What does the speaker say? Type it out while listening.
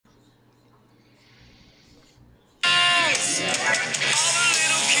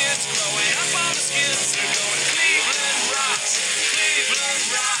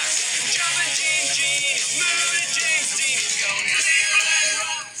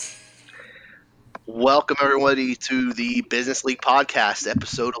Welcome, everybody, to the Bizness League Podcast,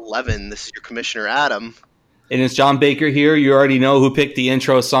 episode 11. This is your Commissioner, Adam. And it's John Baker here. You already know who picked the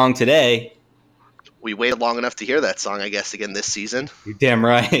intro song today. We waited long enough to hear that song, I guess, again this season. You're damn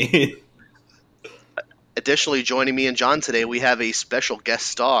right. Additionally, joining me and John today, we have a special guest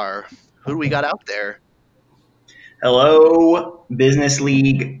star. Who do we got out there? Hello, Bizness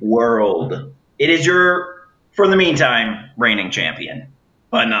League world. It is your, for the meantime, reigning champion,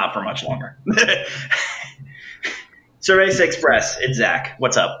 but not for much longer. Cerveza Express, it's Zach.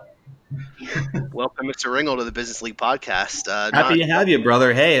 What's up? Welcome, Mr. Ringel, to the Bizness League Podcast. Happy to have you,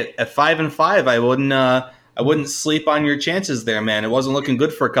 brother. Hey, at 5-5, I wouldn't sleep on your chances there, man. It wasn't looking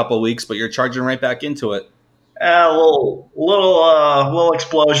good for a couple of weeks, but you're charging right back into it. A little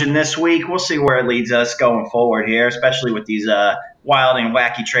explosion this week. We'll see where it leads us going forward here, especially with these wild and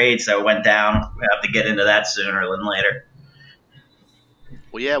wacky trades that went down. We have to get into that sooner than later.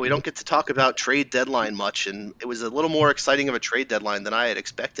 Well, yeah, we don't get to talk about trade deadline much, and it was a little more exciting of a trade deadline than I had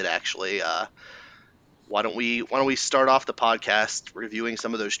expected, actually. Why don't we start off the podcast reviewing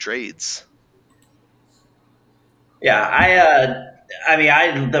some of those trades? Yeah,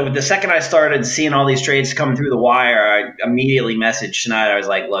 the second I started seeing all these trades come through the wire, I immediately messaged tonight. I was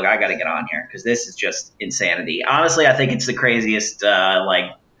like, look, I got to get on here because this is just insanity. Honestly, I think it's the craziest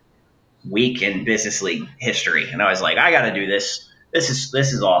week in Bizness League history, and I was like, I got to do this. This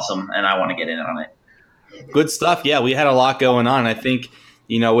is awesome, and I want to get in on it. Good stuff. Yeah, we had a lot going on. I think,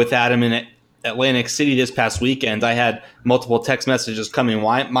 with Adam in Atlantic City this past weekend, I had multiple text messages coming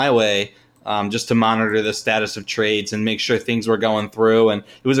my way just to monitor the status of trades and make sure things were going through. And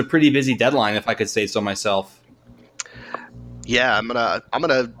it was a pretty busy deadline, if I could say so myself. Yeah, I'm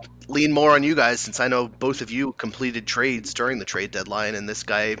gonna lean more on you guys since I know both of you completed trades during the trade deadline, and this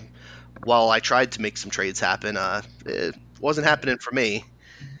guy, while I tried to make some trades happen, it wasn't happening for me.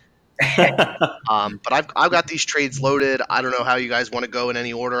 But I've got these trades loaded. I don't know how you guys want to go in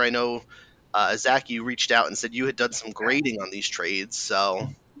any order. I know, Zach, you reached out and said you had done some grading on these trades, so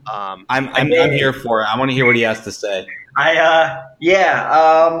I'm here for it. I want to hear what he has to say. I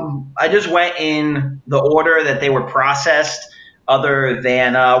just went in the order that they were processed, other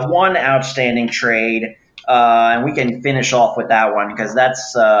than one outstanding trade, and we can finish off with that one because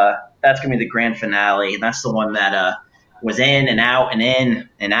that's gonna be the grand finale, and that's the one that was in and out and in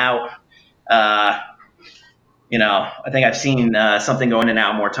and out. I think I've seen something go in and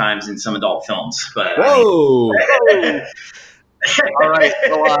out more times in some adult films. But whoa! All right.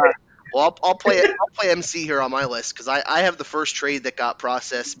 Well, I'll play MC here on my list because I have the first trade that got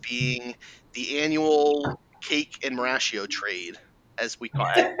processed being the annual Cake and Marascio trade, as we call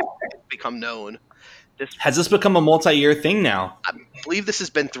it, become known. Has this become a multi-year thing now? I believe this has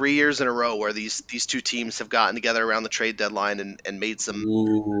been 3 years in a row where these two teams have gotten together around the trade deadline and made some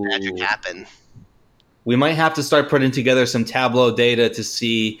magic happen. We might have to start putting together some Tableau data to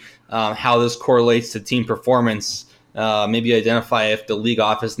see how this correlates to team performance. Maybe identify if the league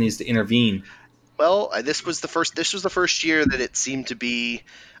office needs to intervene. Well, this was the first year that it seemed to be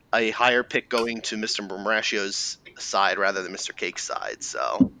a higher pick going to Mr. Maraschio's side rather than Mr. Cake's side.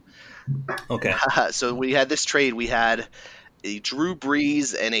 So, okay. So we had this trade. We had a Drew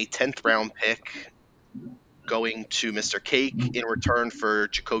Brees and a 10th round pick going to Mr. Cake in return for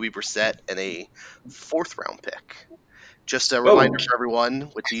Jacoby Brissett and a 4th round pick. Just a reminder for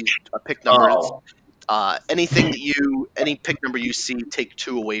everyone with these pick numbers. Any pick number you see, take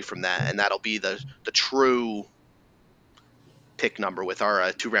 2 away from that, and that'll be the true pick number with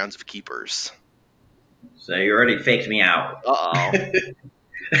our 2 rounds of keepers. So you already faked me out. Uh-oh.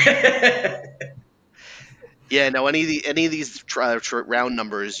 Yeah, no, any of these round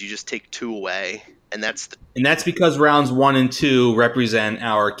numbers, you just take 2 away, and that's because rounds 1 and 2 represent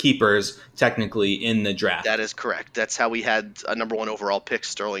our keepers technically in the draft. That is correct. That's how we had a number 1 overall pick,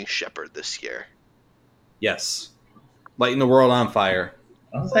 Sterling Shepard, this year. Yes. Lighting the world on fire.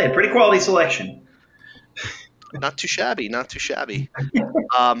 I'll say, pretty quality selection. Not too shabby.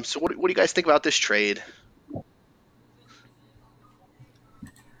 So what do you guys think about this trade?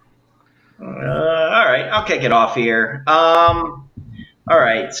 All right, I'll kick it off here. All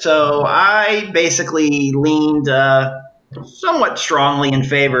right, so I basically leaned somewhat strongly in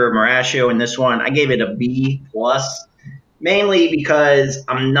favor of Marascio in this one. I gave it a B+. Mainly because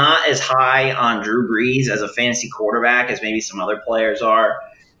I'm not as high on Drew Brees as a fantasy quarterback as maybe some other players are.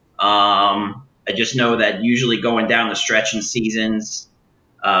 I just know that usually going down the stretch in seasons,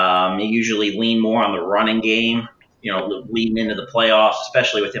 you usually lean more on the running game, leading into the playoffs,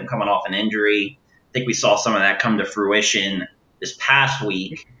 especially with him coming off an injury. I think we saw some of that come to fruition this past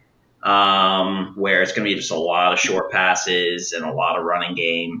week, where it's going to be just a lot of short passes and a lot of running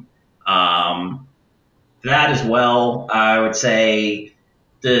game. that as well. I would say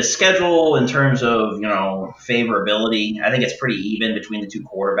the schedule in terms of, favorability, I think it's pretty even between the two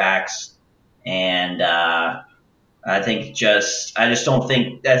quarterbacks. And I think I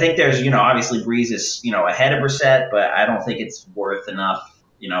think there's, obviously Breeze is, ahead of Brissett, but I don't think it's worth enough,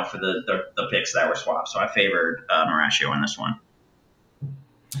 for the picks that were swapped. So I favored Marascio in this one.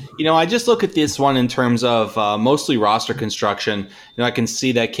 I just look at this one in terms of mostly roster construction. I can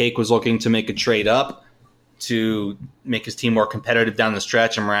see that Cake was looking to make a trade up to make his team more competitive down the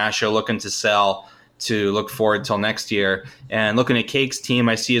stretch, and Marascio looking to sell to look forward till next year. And looking at Cake's team,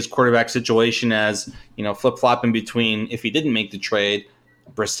 I see his quarterback situation as, flip-flopping between, if he didn't make the trade,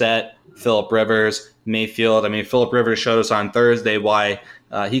 Brissett, Phillip Rivers, Mayfield. I mean, Phillip Rivers showed us on Thursday why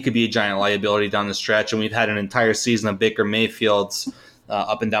he could be a giant liability down the stretch, and we've had an entire season of Baker Mayfield's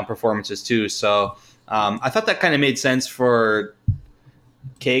up and down performances too. So I thought that kind of made sense for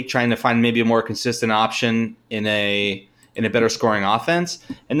Cake, trying to find maybe a more consistent option in a better scoring offense.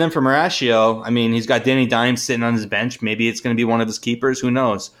 And then for Marascio, I mean, he's got Danny Dimes sitting on his bench. Maybe it's going to be one of his keepers. Who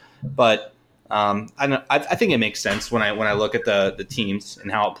knows? But I think it makes sense when I look at the teams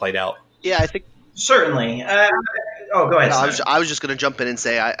and how it played out. Yeah, I think certainly. Go ahead. I was just going to jump in and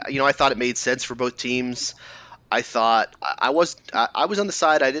say I thought it made sense for both teams. I thought I was on the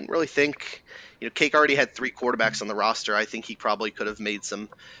side. I didn't really think, Cake already had 3 quarterbacks on the roster. I think he probably could have made some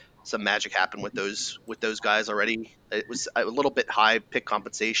magic happen with those guys already. It was a little bit high pick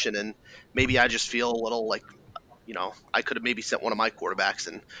compensation, and maybe I just feel a little like, I could have maybe sent one of my quarterbacks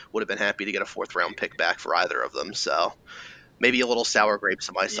and would have been happy to get a 4th round pick back for either of them. So maybe a little sour grapes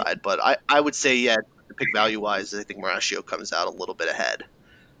on my side, but I would say, yeah, the pick value wise, I think Marascio comes out a little bit ahead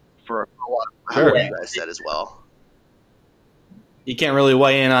for a lot of what you guys said as well. You can't really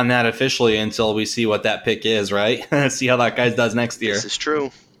weigh in on that officially until we see what that pick is, right? See how that guy does next year. This is true.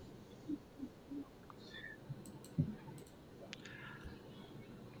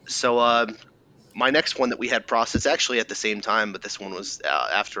 So my next one that we had processed actually at the same time, but this one was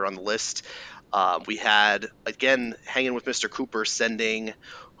after on the list. We had, again, hanging with Mr. Cooper, sending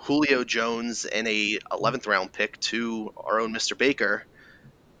Julio Jones and a 11th round pick to our own Mr. Baker,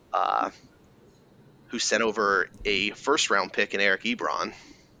 who sent over a 1st round pick in Eric Ebron.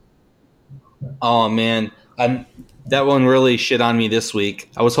 Oh, man. That one really shit on me this week.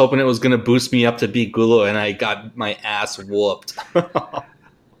 I was hoping it was going to boost me up to beat Gulo, and I got my ass whooped.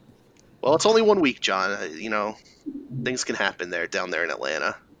 Well, it's only 1 week, John. Things can happen down there in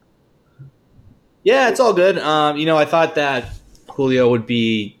Atlanta. Yeah, it's all good. I thought that Julio would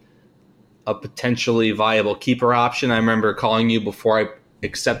be a potentially viable keeper option. I remember calling you before I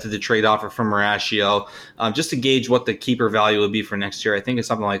accepted the trade offer from Marascio, just to gauge what the keeper value would be for next year. I think it's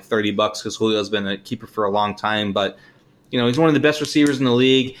something like $30 because Julio's been a keeper for a long time, but he's one of the best receivers in the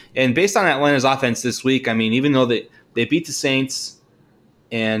league. And based on Atlanta's offense this week, I mean, even though they beat the Saints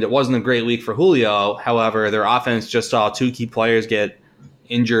and it wasn't a great week for Julio, however, their offense just saw 2 key players get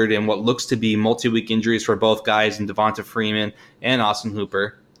injured in what looks to be multi-week injuries for both guys, in Devonta Freeman and Austin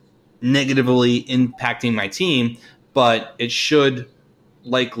Hooper, negatively impacting my team, but it should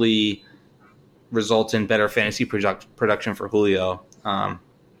likely result in better fantasy production for Julio.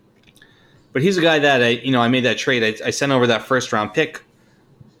 But he's a guy that I made that trade. I sent over that 1st round pick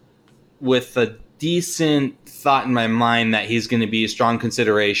with a decent thought in my mind that he's going to be a strong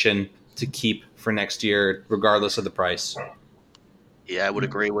consideration to keep for next year, regardless of the price. Yeah, I would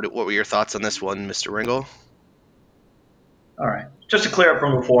agree. What were your thoughts on this one, Mr. Ringel? All right. Just to clear up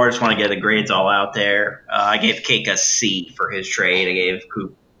from before, I just want to get the grades all out there. I gave Cake a C for his trade. I gave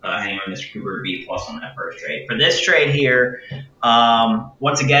Mr. Cooper a B+ on that first trade. For this trade here,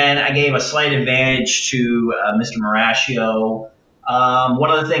 once again, I gave a slight advantage to Mr. Marascio. One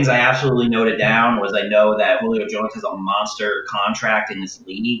of the things I absolutely noted down was I know that Julio Jones has a monster contract in this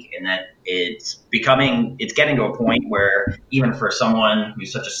league, and that it's getting to a point where even for someone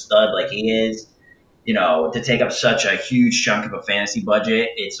who's such a stud like he is, to take up such a huge chunk of a fantasy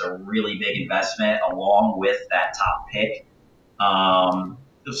budget, it's a really big investment along with that top pick.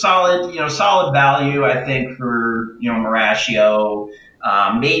 Solid value, I think, for, Marascio.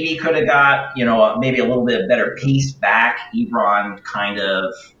 Maybe could have got, maybe a little bit better piece back. Ebron kind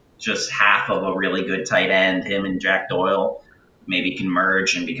of just half of a really good tight end. Him and Jack Doyle maybe can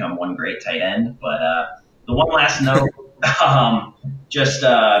merge and become one great tight end. But the one last note, because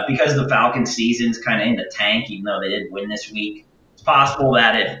the Falcons season's kind of in the tank, even though they did win this week, it's possible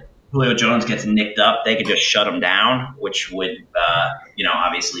that if Julio Jones gets nicked up, they could just shut him down, which would,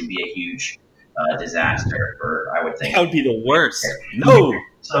 obviously be a huge disaster for, I would think. That would be the worst. No.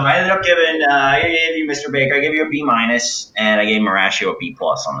 So I ended up giving, I gave you Mr. Baker, I gave you a B-, and I gave Marascio a B+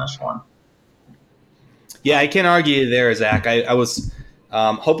 on this one. Yeah, I can't argue there, Zach. I was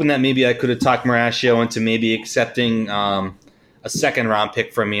hoping that maybe I could have talked Marascio into maybe accepting a second round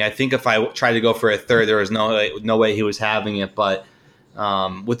pick from me. I think if I tried to go for a third, there was no way he was having it. But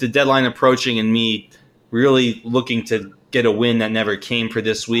with the deadline approaching and me really looking to get a win that never came for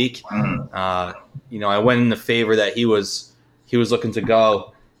this week, I went in the favor that he was looking to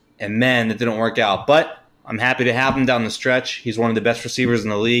go, and man, it didn't work out. But I'm happy to have him down the stretch. He's one of the best receivers in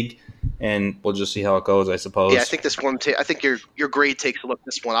the league, and we'll just see how it goes, I suppose. Yeah, I think this one. I think your grade takes a look at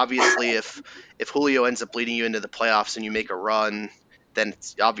this one. Obviously, if Julio ends up leading you into the playoffs and you make a run, then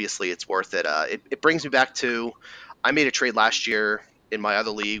it's worth it. It brings me back to I made a trade last year in my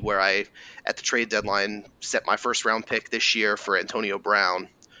other league where I, at the trade deadline, set my first round pick this year for Antonio Brown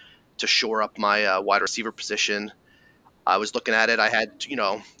to shore up my wide receiver position. I was looking at it. I had,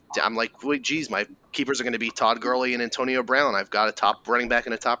 I'm like, wait, geez, my keepers are going to be Todd Gurley and Antonio Brown. I've got a top running back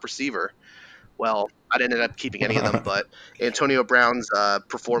and a top receiver. Well, I didn't end up keeping any of them, but Antonio Brown's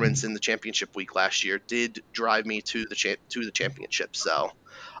performance in the championship week last year did drive me to the championship. So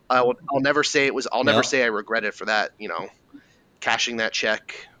I'll never say it was. I'll never say I regret it for that. Cashing that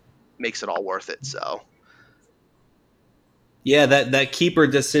check makes it all worth it. So. Yeah, that keeper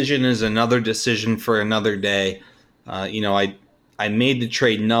decision is another decision for another day. I made the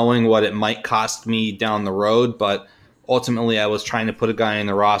trade knowing what it might cost me down the road, but ultimately I was trying to put a guy in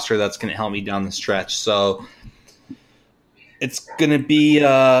the roster that's going to help me down the stretch. So it's going to be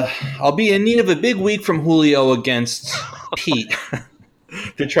I'll be in need of a big week from Julio against Pete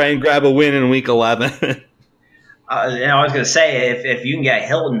to try and grab a win in week 11. I was going to say, if you can get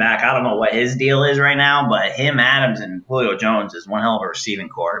Hilton back, I don't know what his deal is right now, but him, Adams, and Julio Jones is one hell of a receiving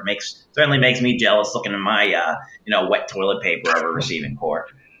core. It certainly makes me jealous looking at my wet toilet paper of a receiving core.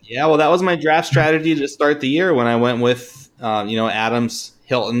 Yeah, well, that was my draft strategy to start the year when I went with Adams,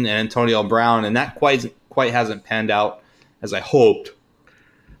 Hilton, and Antonio Brown, and that quite hasn't panned out as I hoped.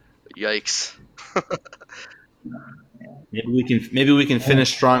 Yikes. Maybe we can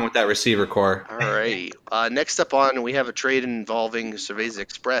finish strong with that receiver core. All right. Next up we have a trade involving Cerveza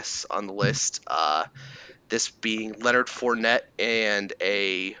Express on the list. This being Leonard Fournette and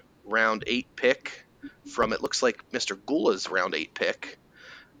a round 8 pick from, it looks like, Mr. Gula's round 8 pick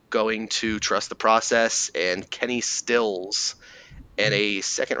going to Trust the Process, and Kenny Stills and a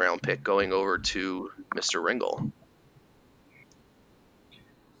second round pick going over to Mr. Ringel.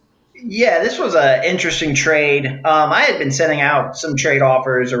 Yeah, this was an interesting trade. I had been sending out some trade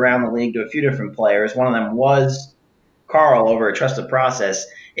offers around the league to a few different players. One of them was Carl over at Trusted Process.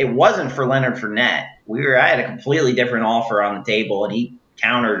 It wasn't for Leonard Fournette. I had a completely different offer on the table, and he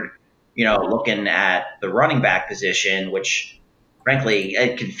countered, looking at the running back position, which frankly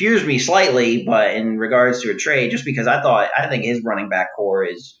it confused me slightly. But in regards to a trade, just because I think his running back core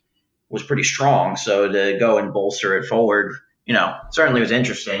was pretty strong, so to go and bolster it forward, certainly was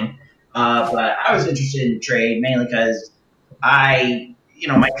interesting. But I was interested in the trade mainly because my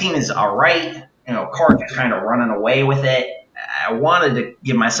team is all right. Carr is kind of running away with it. I wanted to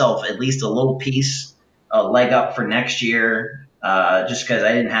give myself at least a little piece, a leg up for next year, just because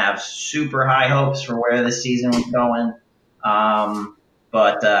I didn't have super high hopes for where this season was going.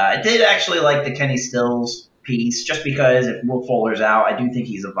 But I did actually like the Kenny Stills piece, just because if Will Fuller's out, I do think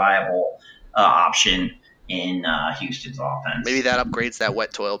he's a viable option in Houston's offense. Maybe that upgrades that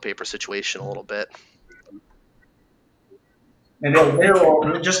wet toilet paper situation a little bit.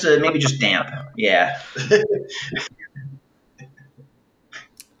 Maybe just damp. Yeah.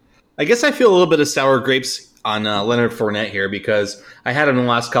 I guess I feel a little bit of sour grapes on Leonard Fournette here because I had him in the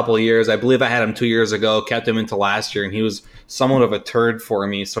last couple of years. I believe I had him 2 years ago, kept him into last year, and he was somewhat of a turd for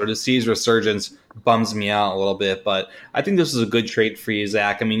me. So to see his resurgence bums me out a little bit. But I think this is a good trade for you,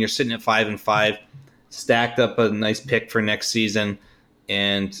 Zach. I mean, you're sitting at 5-5. Stacked up a nice pick for next season,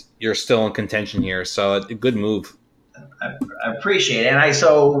 and you're still in contention here. So a good move. I appreciate it. And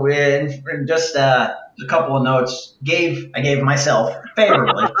in just a couple of notes, I gave myself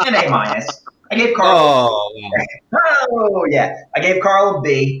favorably an A-. I gave Carl. I gave Carl a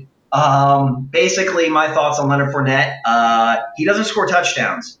B. Basically, my thoughts on Leonard Fournette. He doesn't score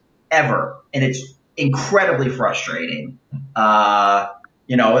touchdowns ever, and it's incredibly frustrating.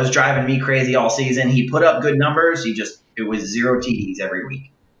 It was driving me crazy all season. He put up good numbers. It was 0 TDs every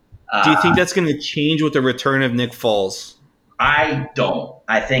week. Do you think that's going to change with the return of Nick Foles? I don't.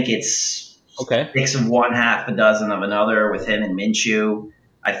 I think it's 6 of one, half a dozen of another with him and Minshew.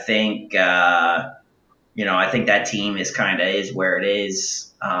 I think, I think that team is where it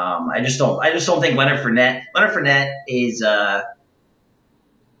is. I just don't think Leonard Fournette is kind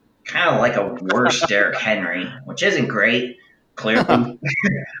of like a worse Derrick Henry, which isn't great. Clearly,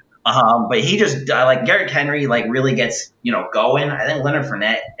 But he just like Derrick Henry really gets going. I think Leonard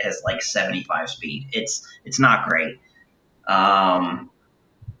Fournette has 75 speed. It's not great.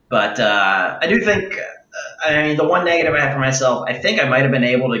 But I do think. I mean, the one negative I have for myself, I think I might have been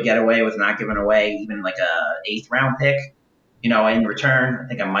able to get away with not giving away even a 8th round pick, in return. I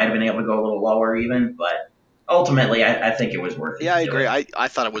think I might have been able to go a little lower even, but ultimately I think it was worth it. Yeah, I agree. I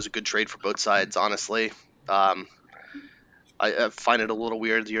thought it was a good trade for both sides, honestly. I find it a little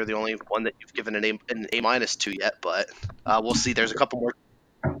weird. You're the only one that you've given an A- to yet, but we'll see. There's a couple more.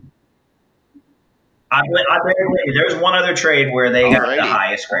 There's one other trade where they got the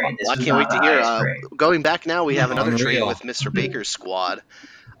highest grade. I can't wait to hear. Going back now, we have another trade with Mr. Baker's squad.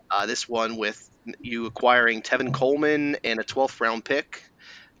 This one with you acquiring Tevin Coleman and a 12th round pick,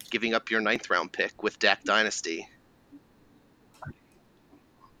 giving up your 9th round pick with Dak Dynasty.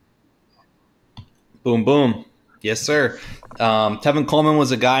 Boom, boom. Yes, sir. Tevin Coleman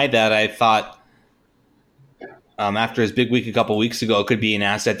was a guy that I thought after his big week a couple weeks ago could be an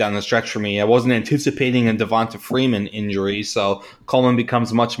asset down the stretch for me. I wasn't anticipating a Devonta Freeman injury, so Coleman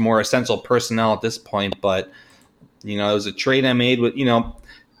becomes much more essential personnel at this point. But, it was a trade I made with,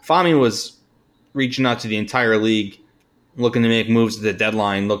 Fami was reaching out to the entire league, looking to make moves at the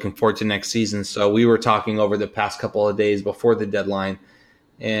deadline, looking forward to next season. So we were talking over the past couple of days before the deadline.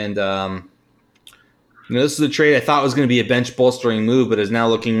 And, this is a trade I thought was going to be a bench bolstering move, but is now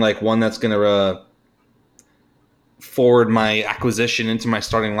looking like one that's going to forward my acquisition into my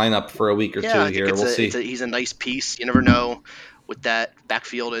starting lineup for a week or two here. We'll see. He's a nice piece. You never know with that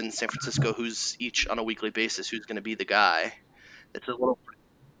backfield in San Francisco who's each on a weekly basis who's going to be the guy. It's a little.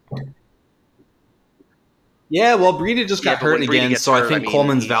 Yeah, well, Breida just got hurt again, so I think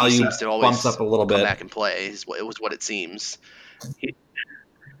Coleman's value bumps up a little bit. Come back and play. It was what it seems.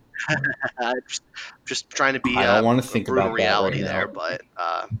 Just trying to be. I don't want to think brutal about reality that right there,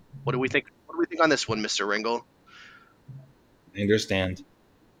 now. but what do we think? What do we think on this one, Mr. Ringel? I understand.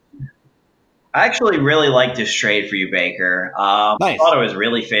 I actually really like this trade for you, Baker. Nice. I thought it was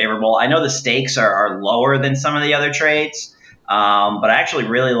really favorable. I know the stakes are lower than some of the other trades, but I actually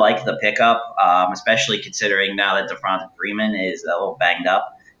really like the pickup, especially considering now that Devonta Freeman is a little banged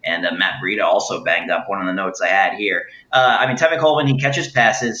up and Matt Breida also banged up. One of the notes I had here. Tevin Coleman, he catches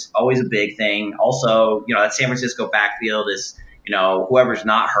passes, always a big thing. Also, that San Francisco backfield is, whoever's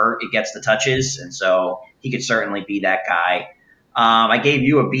not hurt, it gets the touches, and so he could certainly be that guy. I gave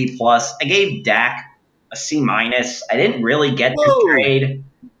you a B+. I gave Dak a C-. I didn't really get this trade.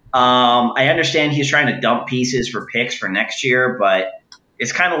 I understand he's trying to dump pieces for picks for next year, but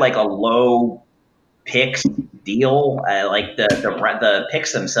it's kind of like a low picks deal. Like the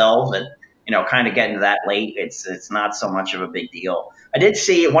picks themselves, that kind of getting to that late, it's not so much of a big deal. I did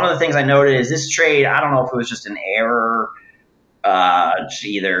see one of the things I noted is this trade. I don't know if it was just an error.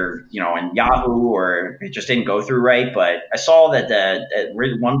 Either in Yahoo or it just didn't go through right, but I saw that at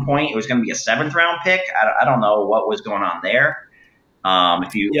one point it was going to be a 7th round pick. I don't know what was going on there.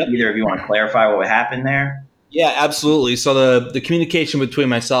 If either of you want to clarify what happened there. Yeah, absolutely. So the communication between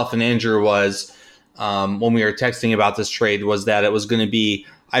myself and Andrew was when we were texting about this trade was that it was going to be,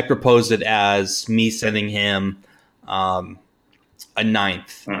 I proposed it as me sending him a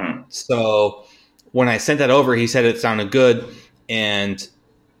 9th. Mm-hmm. So when I sent that over, he said it sounded good. And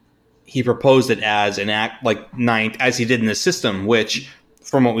he proposed it as an 9th, as he did in the system, which,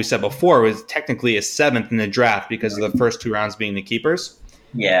 from what we said before, was technically a 7th in the draft because of the first 2 rounds being the keepers.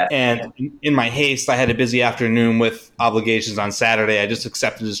 Yeah. And in my haste, I had a busy afternoon with obligations on Saturday. I just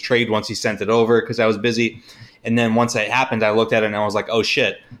accepted his trade once he sent it over because I was busy. And then once it happened, I looked at it and I was like, oh,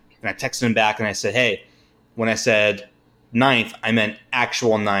 shit. And I texted him back and I said, hey, when I said 9th, I meant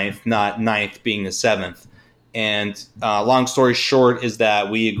actual 9th, not 9th being the 7th. And long story short is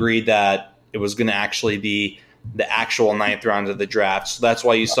that we agreed that it was going to actually be the actual 9th round of the draft. So that's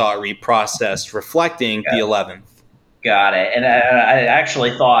why you saw it reprocessed, reflecting the 11th. Got it. And I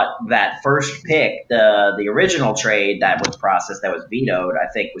actually thought that first pick, the original trade that was processed, that was vetoed, I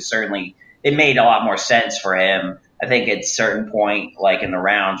think was certainly, it made a lot more sense for him. I think at a certain point, like in the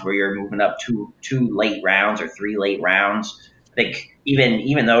rounds where you're moving up two late rounds or 3 late rounds, I think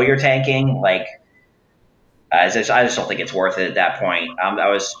even though you're tanking, I just don't think it's worth it at that point. I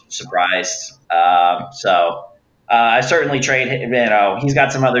was surprised. I certainly trade. He's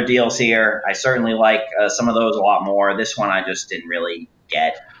got some other deals here. I certainly like some of those a lot more. This one I just didn't really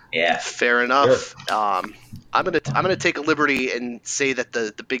get. Yeah, fair enough. Sure. I'm gonna take a liberty and say that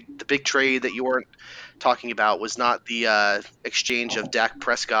the big trade that you weren't talking about was not the exchange of Dak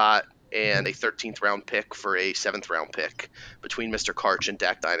Prescott and a 13th round pick for a 7th round pick between Mr. Karch and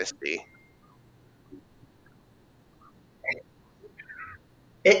Dak Dynasty.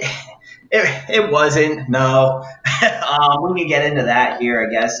 It it wasn't. No. We can get into that here,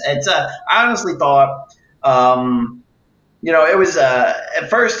 I guess. It's I honestly thought, it was at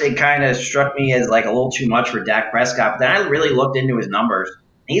first it kind of struck me as like a little too much for Dak Prescott. But then I really looked into his numbers.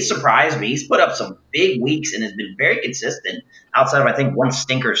 He surprised me. He's put up some big weeks and has been very consistent. Outside of I think one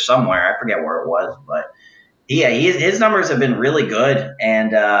stinker somewhere, I forget where it was, but yeah, his numbers have been really good,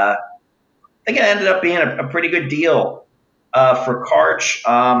 and I think it ended up being a pretty good deal for Karch.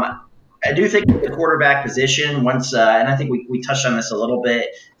 I do think the quarterback position once, and I think we touched on this a little bit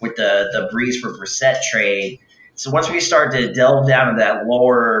with the Breeze for Brissett trade. So once we start to delve down to that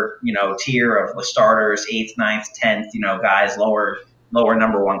lower, tier of the starters, 8th, 9th, 10th, guys, lower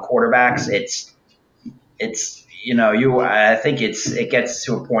number one quarterbacks, I think it gets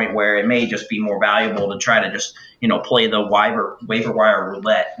to a point where it may just be more valuable to try to just play the waiver wire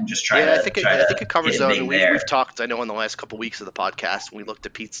roulette and just try to. I think it covers those. And we've talked, I know, in the last couple of weeks of the podcast when we looked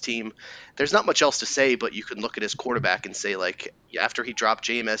at Pete's team. There's not much else to say, but you can look at his quarterback and say, like, after he dropped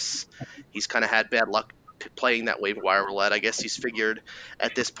Jameis, he's kind of had bad luck playing that waiver wire roulette. I guess he's figured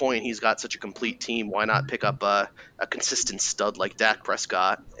at this point he's got such a complete team. Why not pick up a consistent stud like Dak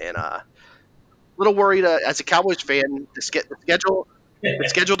Prescott? And little worried as a Cowboys fan. The schedule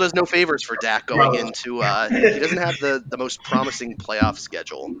does no favors for Dak going into. He doesn't have the most promising playoff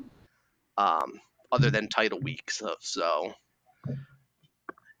schedule, other than title week. So.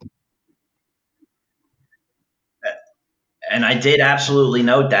 And I did absolutely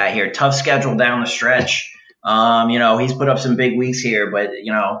note that here. Tough schedule down the stretch. He's put up some big weeks here, but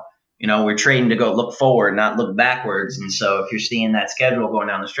we're trading to go look forward, not look backwards. And so if you're seeing that schedule going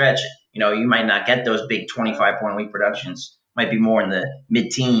down the stretch, you might not get those big 25-point week productions. Might be more in the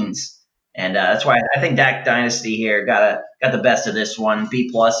mid-teens. And that's why I think Dak Dynasty here got the best of this one. B+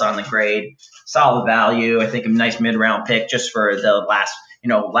 on the grade. Solid value. I think a nice mid-round pick just for the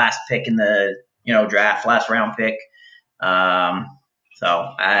last pick in the draft, last round pick. So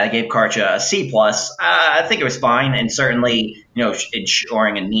I gave Karch a C+. I think it was fine, and certainly,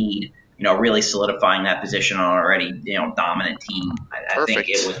 ensuring a need, really solidifying that position on an already, dominant team. I think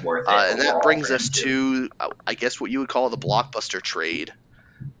it was worth it. And that brings us to, I guess, what you would call the blockbuster trade.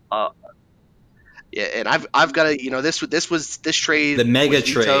 Yeah, and I've got to, this trade, the mega was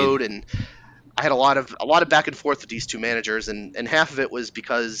vetoed, and I had a lot of back and forth with these two managers, and half of it was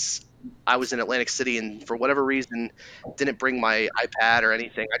because I was in Atlantic City and for whatever reason didn't bring my iPad or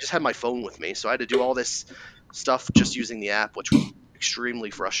anything. I just had my phone with me, so I had to do all this stuff just using the app, which was extremely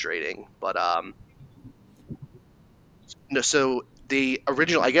frustrating. But so the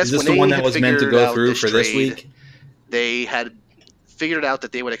original, I guess, is this the one that was meant to go through for this week? They had figured out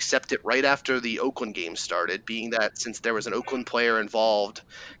that they would accept it right after the Oakland game started, being that since there was an Oakland player involved,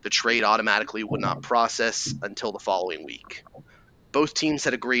 the trade automatically would not process until the following week. Both teams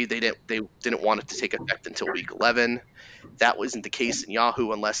had agreed they didn't want it to take effect until week 11. That wasn't the case in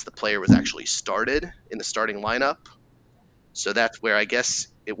Yahoo unless the player was actually started in the starting lineup. So that's where I guess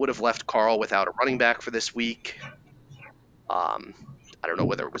it would have left Carl without a running back for this week. I don't know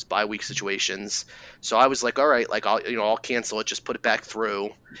whether it was bye week situations. So I was like, all right, like I'll cancel it, just put it back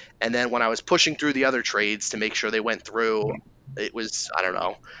through. And then when I was pushing through the other trades to make sure they went through, it was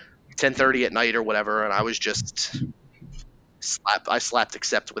 10:30 at night or whatever, and I was just I slapped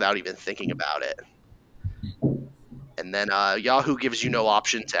accept without even thinking about it. And then Yahoo gives you no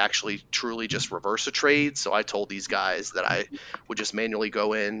option to actually truly just reverse a trade. So I told these guys that I would just manually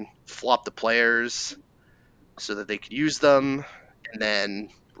go in, flop the players so that they could use them, and then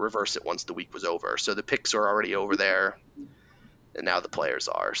reverse it once the week was over. So the picks are already over there, and now the players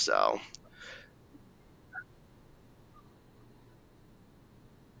are. So.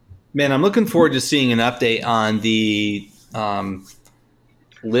 Man, I'm looking forward to seeing an update on the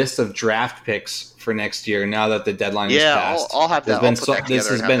list of draft picks for next year now that the deadline is passed. I'll have that. This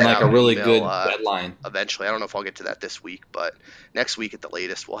has been like a really good deadline. Eventually, I don't know if I'll get to that this week, but next week at the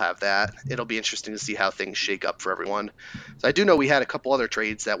latest we'll have that. It'll be interesting to see how things shake up for everyone. So I do know we had a couple other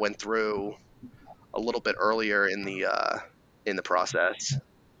trades that went through a little bit earlier in the process.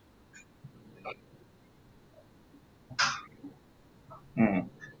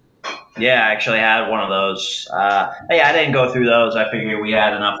 Yeah, I actually had one of those. I didn't go through those. I figured we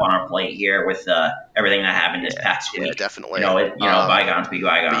had enough on our plate here with everything that happened this past week. Yeah, definitely. Bygones be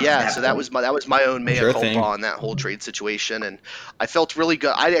bygones. But yeah, so that was my own mea culpa on that whole trade situation, and I felt really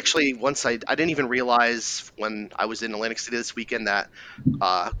good. I actually I didn't even realize when I was in Atlantic City this weekend that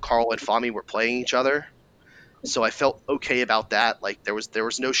Carl and Fami were playing each other, so I felt okay about that. Like there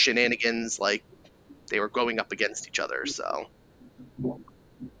was no shenanigans. Like they were going up against each other, so.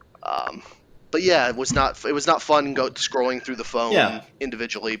 But yeah, it was not fun scrolling through the phone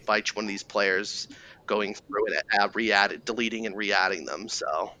individually by each one of these players, going through it, deleting and re-adding them.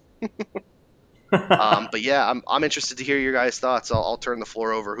 So, but yeah, I'm interested to hear your guys' thoughts. I'll turn the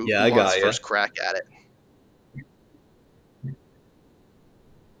floor over. Who wants first crack at it?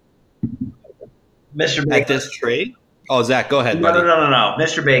 Mr. Baker. At this trade? Oh, Zach, go ahead, buddy. No.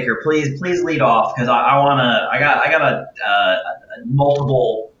 Mr. Baker, please lead off, because I got a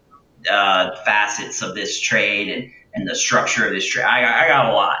multiple facets of this trade and the structure of this trade. I got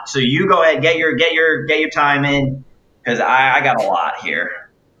a lot. So you go ahead, get your time in, because I got a lot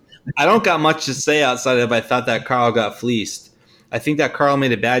here. I don't got much to say outside of I thought that Carl got fleeced. I think that Carl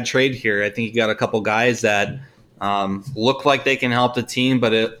made a bad trade here. I think he got a couple guys that look like they can help the team,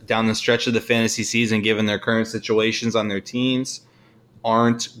 but down the stretch of the fantasy season, given their current situations on their teams,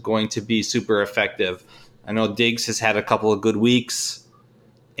 aren't going to be super effective. I know Diggs has had a couple of good weeks,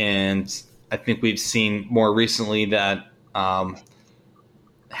 and I think we've seen more recently that how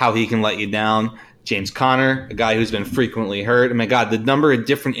he can let you down. James Conner, a guy who's been frequently hurt. Oh my God, the number of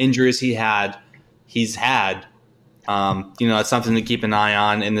different injuries he's had, it's something to keep an eye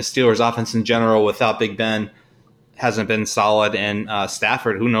on. And the Steelers' offense in general, without Big Ben, hasn't been solid. And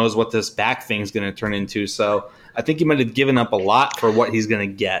Stafford, who knows what this back thing is going to turn into. So I think he might have given up a lot for what he's going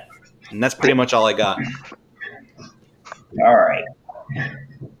to get. And that's pretty much all I got. All right.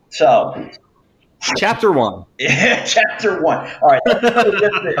 So, Chapter 1. Chapter 1. All right.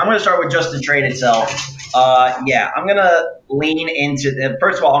 I'm going to start with just the trade itself. I'm going to lean into –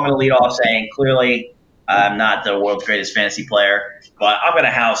 first of all, I'm going to lead off saying clearly I'm not the world's greatest fantasy player, but I'm going to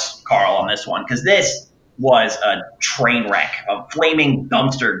house Carl on this one, because this was a train wreck, a flaming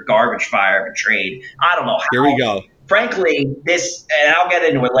dumpster garbage fire of a trade. I don't know how. Here we go. Frankly, this, and I'll get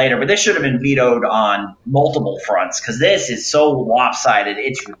into it later, but this should have been vetoed on multiple fronts, because this is so lopsided.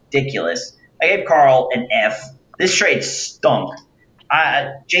 It's ridiculous. I gave Carl an F. This trade stunk.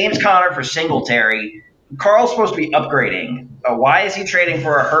 James Conner for Singletary. Carl's supposed to be upgrading. Why is he trading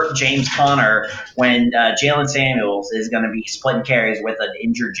for a hurt James Conner when Jalen Samuels is going to be splitting carries with an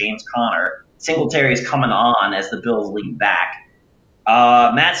injured James Conner? Singletary is coming on as the Bills lead back.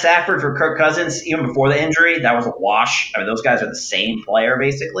 Matt Stafford for Kirk Cousins, even before the injury, that was a wash. I mean, those guys are the same player,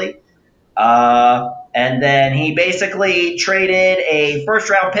 basically. And then he basically traded a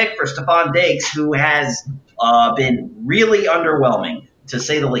first-round pick for Stephon Diggs, who has been really underwhelming, to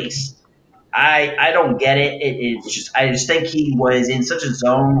say the least. I don't get it. I just think he was in such a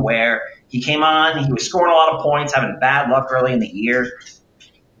zone where he came on, he was scoring a lot of points, having bad luck early in the year,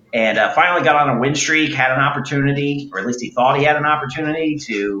 and finally got on a win streak, had an opportunity, or at least he thought he had an opportunity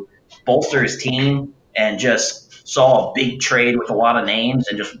to bolster his team, and just saw a big trade with a lot of names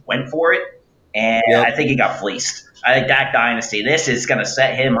and just went for it. And I think he got fleeced. I think Dak Dynasty, this is going to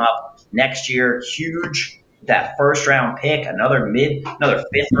set him up next year huge. That first-round pick, another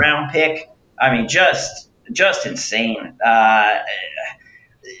fifth-round pick. I mean, just insane.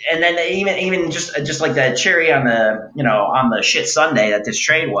 And then even just like the cherry on the shit Sunday that this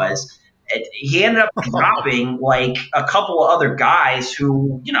trade was, he ended up dropping like a couple of other guys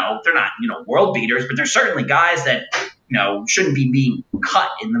who, they're not world beaters, but they're certainly guys that shouldn't be being cut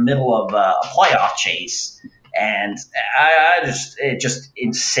in the middle of a playoff chase. And it's just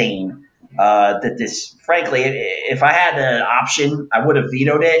insane. That this, frankly, if I had an option, I would have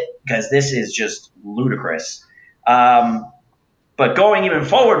vetoed it, because this is just ludicrous. But going even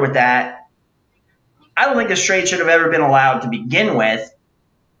forward with that, I don't think this trade should have ever been allowed to begin with.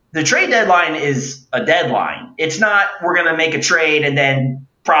 The trade deadline is a deadline. It's not we're going to make a trade and then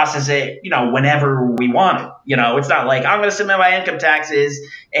process it, whenever we want it. It's not like I'm going to submit my income taxes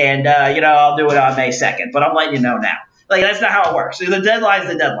and, I'll do it on May 2nd, but I'm letting you know now. Like, that's not how it works. So the deadline's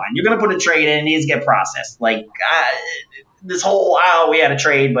the deadline. You're going to put a trade in, it needs to get processed. Like, this whole, we had a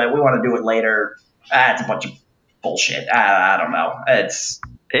trade, but we want to do it later. It's a bunch of bullshit. I don't know. I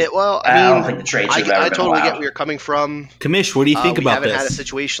don't think the trade should have ever been totally allowed. get where you're coming from. Kamish, what do you think about this? We haven't had a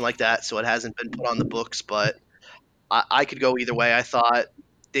situation like that, so it hasn't been put on the books, but I could go either way. I thought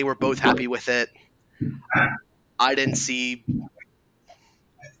they were both happy with it. I didn't see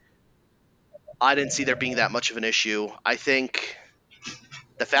there being that much of an issue. I think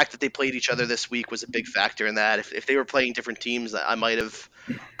the fact that they played each other this week was a big factor in that. If they were playing different teams, I might have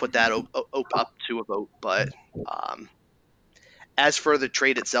put that up to a vote. But as for the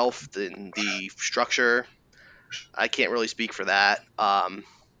trade itself, the structure, I can't really speak for that. I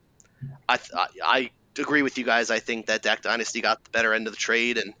agree with you guys. I think that Dak Dynasty got the better end of the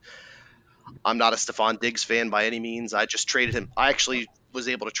trade, and I'm not a Stephon Diggs fan by any means. I just traded him. I actually was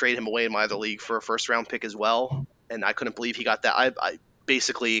able to trade him away in my other league for a first-round pick as well, and I couldn't believe he got that.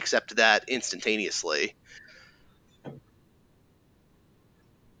 basically accepted that instantaneously.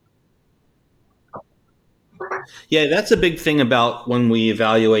 Yeah, that's a big thing about when we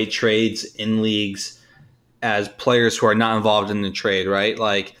evaluate trades in leagues as players who are not involved in the trade, right?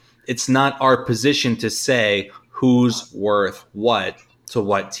 Like, it's not our position to say who's worth what to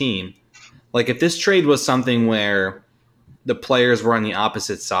what team. Like, if this trade was something where the players were on the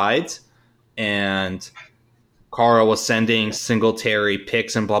opposite sides and Carl was sending Singletary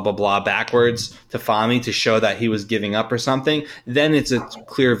picks and blah blah blah backwards to Fami to show that he was giving up or something, then it's a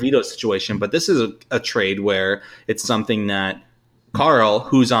clear veto situation. But this is a trade where it's something that Carl,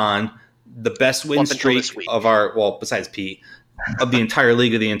 who's on the best win streak of our, well, besides Pete, of the entire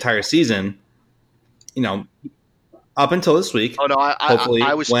league of the entire season, you know, up until this week. Oh no,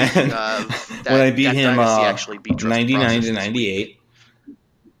 I was when speaking of when I beat him actually beat 99 to 98.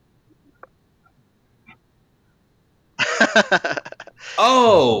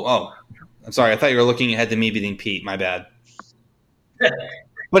 Oh, I'm sorry. I thought you were looking ahead to me beating Pete. My bad.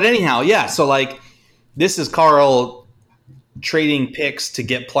 But anyhow, yeah. So like, this is Carl trading picks to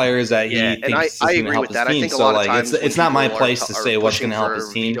get players that he thinks is going to help his team. I think a lot of times it's not my place to say what's going to help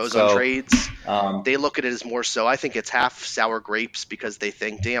his team. So on trades, they look at it as more so. I think it's half sour grapes because they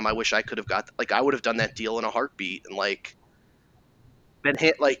think, "Damn, I wish I could have got I would have done that deal in a heartbeat," and been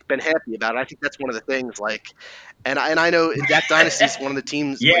happy about it. I think that's one of the things. And I know that Dynasty is one of the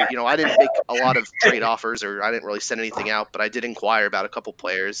teams. Yeah. Where, I didn't make a lot of trade offers, or I didn't really send anything out, but I did inquire about a couple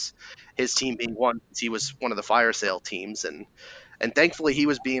players. His team being one, since he was one of the fire sale teams, and thankfully he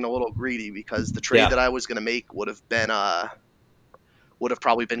was being a little greedy because the trade that I was going to make would have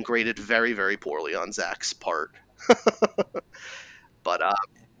probably been graded very, very poorly on Zach's part. But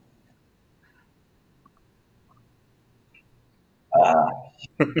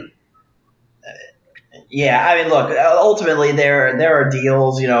yeah, I mean, look, ultimately there are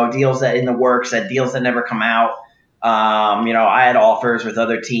deals, deals that in the works, deals that never come out. I had offers with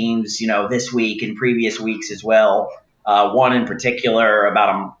other teams, this week and previous weeks as well. One in particular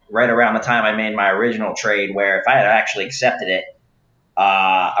right around the time I made my original trade, where if I had actually accepted it,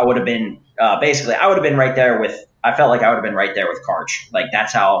 I would have been right there I felt like I would have been right there with Karch. Like,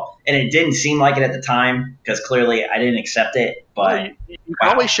 that's how, and it didn't seem like it at the time because clearly I didn't accept it. But you can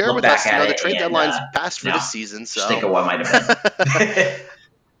always share with us. The trade deadline's passed for this season, so just think of what might have been.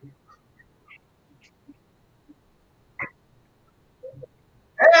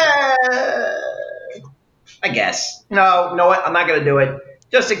 I guess. No, what? I'm not going to do it.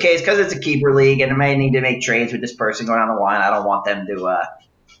 Just in case, because it's a keeper league and I may need to make trades with this person going on the line. I don't want them to,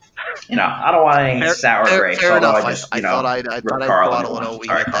 I don't want any sour grapes. Fair enough. I thought I'd bottle it. We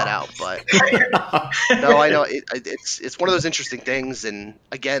get that out, but no, I know it's one of those interesting things. And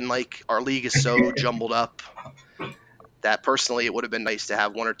again, our league is so jumbled up that personally it would have been nice to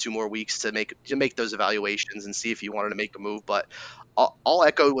have one or two more weeks to make those evaluations and see if you wanted to make a move. But I'll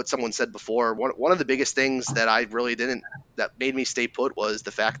echo what someone said before. One of the biggest things that I really that made me stay put was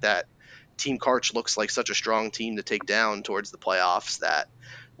the fact that Team Karch looks like such a strong team to take down towards the playoffs. That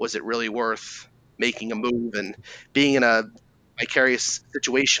was it really worth making a move and being in a vicarious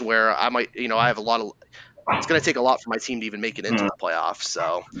situation where I might, I have it's going to take a lot for my team to even make it into the playoffs.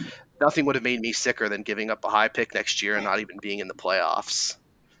 So nothing would have made me sicker than giving up a high pick next year and not even being in the playoffs.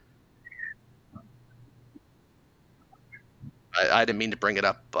 I didn't mean to bring it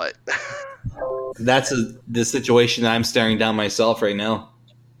up, but that's the situation that I'm staring down myself right now.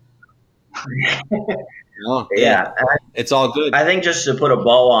 Yeah, it's all good. I think just to put a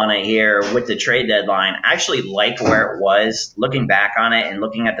bow on it here with the trade deadline, I actually like where it was. Looking back on it and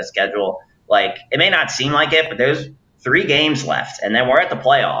looking at the schedule, it may not seem like it, but there's 3 games left, and then we're at the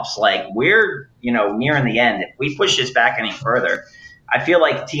playoffs. We're nearing the end. If we push this back any further, I feel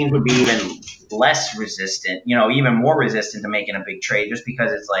like teams would be even less resistant, even more resistant to making a big trade, just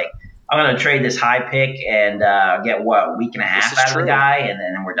because it's I'm going to trade this high pick and get a week and a half out of the guy, and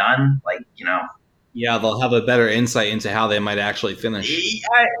then we're done. Yeah, they'll have a better insight into how they might actually finish.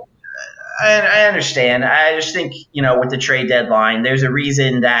 I understand. I just think, with the trade deadline, there's a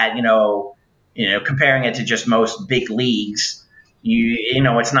reason that, comparing it to just most big leagues,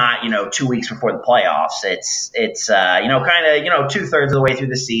 it's not, 2 weeks before the playoffs. It's kind of, 2/3 of the way through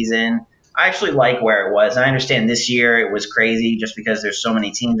the season. I actually like where it was. I understand this year it was crazy just because there's so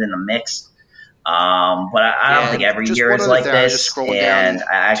many teams in the mix. But I don't think every year is like this. And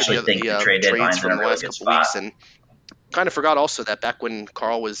I actually think the trade deadline's in a really good spot. And kind of forgot also that back when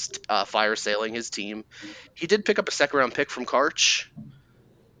Carl was fire sailing his team, he did pick up a second-round pick from Karch,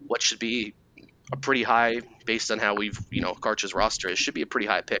 what should be a pretty high, based on how Karch's roster is, should be a pretty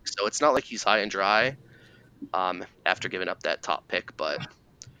high pick. So it's not like he's high and dry. after giving up that top pick, but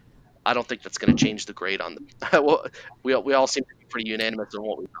I don't think that's going to change the grade on the. Well, we all seem to be pretty unanimous on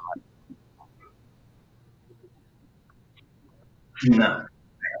what we thought. No.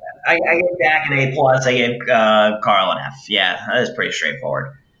 I gave Dak an A+. I gave Carl an F. Yeah, that is pretty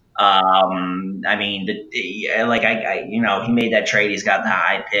straightforward. I mean, he made that trade. He's got the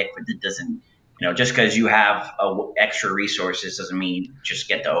high pick, but it doesn't, just because you have extra resources doesn't mean just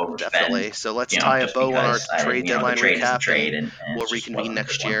get to overspend. Definitely. So let's tie a bow on our trade deadline recap. And we'll reconvene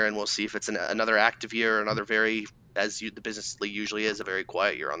next year, and we'll see if it's another active year, another the Bizness League usually is, a very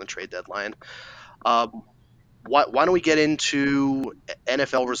quiet year on the trade deadline. Why don't we get into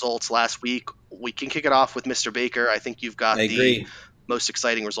NFL results last week? We can kick it off with Mr. Baker. I think you've got the most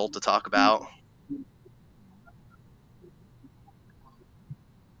exciting result to talk about.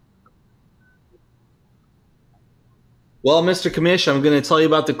 Well, Mr. Commish, I'm going to tell you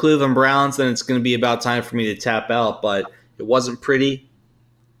about the Cleveland Browns, then it's going to be about time for me to tap out, but it wasn't pretty.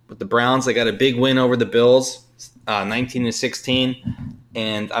 With the Browns, they got a big win over the Bills, 19-16,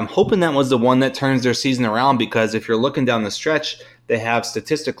 and I'm hoping that was the one that turns their season around, because if you're looking down the stretch, they have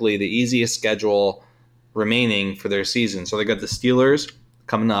statistically the easiest schedule remaining for their season. So they got the Steelers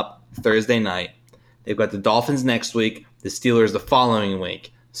coming up Thursday night. They've got the Dolphins next week, the Steelers the following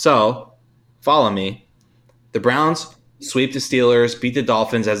week. So, follow me. The Browns sweep the Steelers, beat the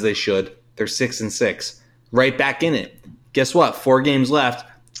Dolphins as they should. They're 6-6. Right back in it. Guess what? 4 games left.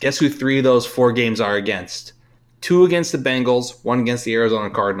 Guess who 3 of those 4 games are against? 2 against the Bengals, 1 against the Arizona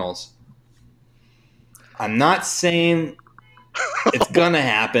Cardinals. I'm not saying it's going to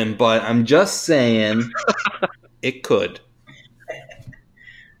happen, but I'm just saying it could.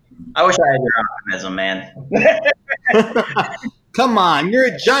 I wish I had your optimism, man. Come on, you're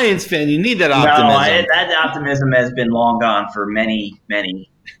a Giants fan. You need that optimism. No, that optimism has been long gone for many, many,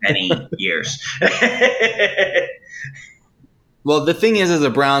 many years. Well, the thing is, as a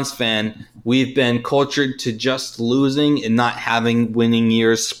Browns fan, we've been cultured to just losing and not having winning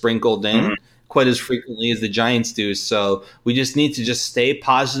years sprinkled in quite as frequently as the Giants do. So we just need to just stay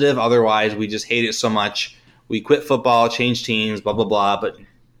positive. Otherwise, we just hate it so much. We quit football, change teams, blah, blah, blah. But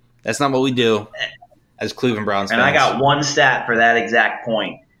that's not what we do as Cleveland Browns fans. And I got one stat for that exact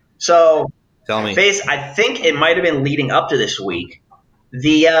point. So, tell me. I think it might have been leading up to this week. I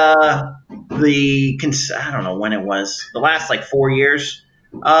don't know when it was, the last 4 years.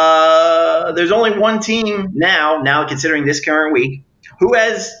 There's only one team now considering this current week, who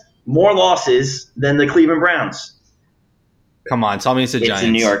has more losses than the Cleveland Browns. Come on, tell me it's the Giants. It's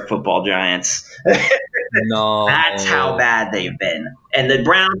the New York Football Giants. No. That's how bad they've been. And the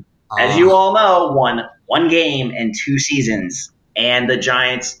Browns, as you all know, won 1 game in 2 seasons, and the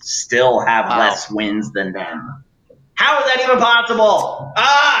Giants still have less wins than them. How is that even possible?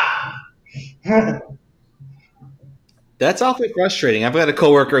 That's awfully frustrating. I've got a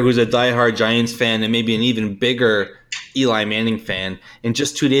coworker who's a diehard Giants fan and maybe an even bigger Eli Manning fan. And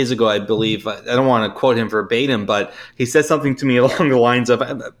just 2 days ago, I believe, I don't want to quote him verbatim, but he said something to me along the lines of,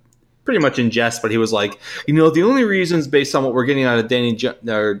 pretty much in jest, but he was like, the only reasons based on what we're getting out of Daniel Jones,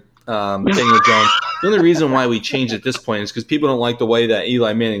 the only reason why we changed at this point is because people don't like the way that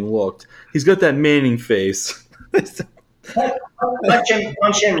Eli Manning looked. He's got that Manning face. Punch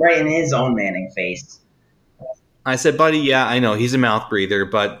him right in his own Manning face. I said, buddy, yeah, I know. He's a mouth breather,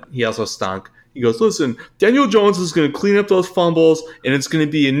 but he also stunk. He goes, listen, Daniel Jones is going to clean up those fumbles, and it's going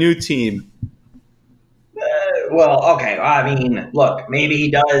to be a new team. Well, okay. I mean, look, maybe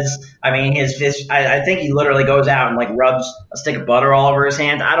he does. I mean, his fist. I think he literally goes out and rubs a stick of butter all over his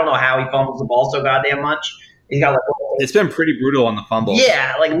hands. I don't know how he fumbles the ball so goddamn much. He's got it's been pretty brutal on the fumbles.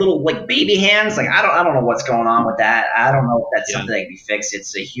 Yeah, little baby hands. I don't know what's going on with that. I don't know if that's something that can be fixed.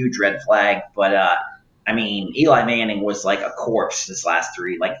 It's a huge red flag. But I mean, Eli Manning was like a corpse this last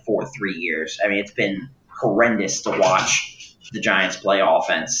 3 years. I mean, it's been horrendous to watch the Giants play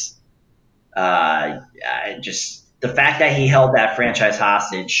offense. Just the fact that he held that franchise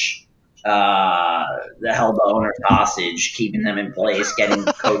hostage, that held the owners hostage, keeping them in place, getting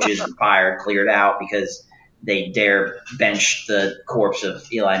coaches fired, cleared out because they dare bench the corpse of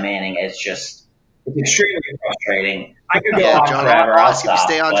Eli Manning. It's extremely frustrating. I could go on John, forever. I'll ask you to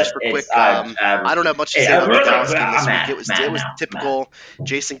stay on just for quick. I don't have much to say about the Browns game this week. It was typical.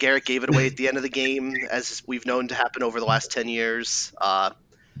 Jason Garrett gave it away at the end of the game, as we've known to happen over the last 10 years.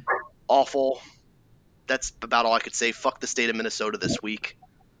 Awful. That's about all I could say. Fuck the state of Minnesota this week.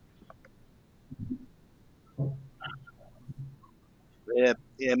 Yeah,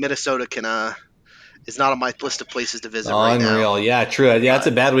 Minnesota is not on my list of places to visit right now. Unreal. Yeah, true. Yeah, it's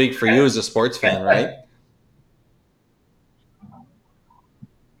a bad week for you as a sports fan, right?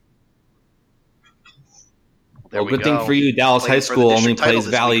 Well, good thing for you, Dallas High School only plays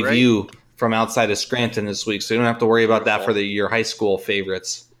Valley right? View from outside of Scranton this week, so you don't have to worry about that for your high school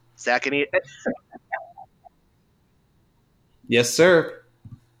favorites. Zach, any? Yes, sir.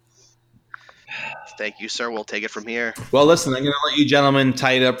 Thank you, sir. We'll take it from here. Well, listen, I'm going to let you gentlemen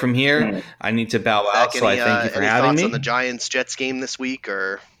tie it up from here. I need to bow out, so I thank you for having me. On the Giants-Jets game this week,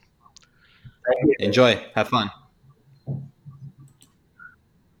 or enjoy, have fun.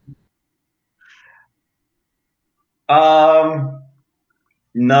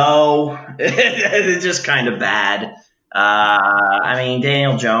 No, it's just kind of bad. I mean,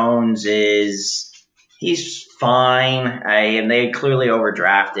 Daniel Jones he's fine. And they clearly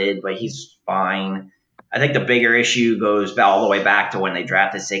overdrafted, but he's fine. I think the bigger issue goes all the way back to when they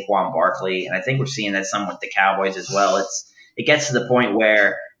drafted Saquon Barkley, and I think we're seeing that some with the Cowboys as well. It gets to the point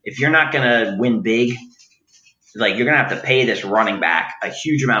where if you're not going to win big, like you're going to have to pay this running back a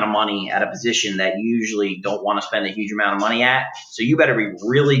huge amount of money at a position that you usually don't want to spend a huge amount of money at. So you better be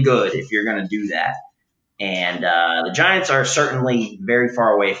really good if you're going to do that. And the Giants are certainly very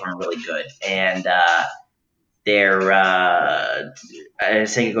far away from really good. And I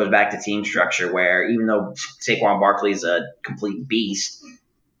think it goes back to team structure where even though Saquon Barkley is a complete beast,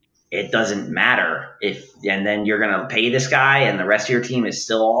 it doesn't matter and then you're going to pay this guy and the rest of your team is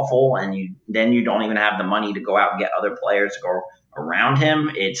still awful. And you don't even have the money to go out and get other players to go around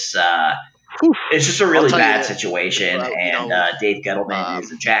him. It's just a really bad situation. Dave Gettleman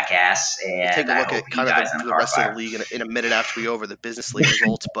is a jackass. And take a look at kind of the rest of the league in a minute after we go over the Bizness League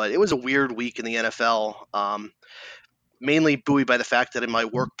results. But it was a weird week in the NFL, mainly buoyed by the fact that in my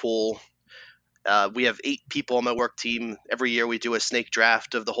work pool, we have 8 people on my work team. Every year we do a snake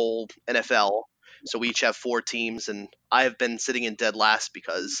draft of the whole NFL. So we each have 4 teams, and I have been sitting in dead last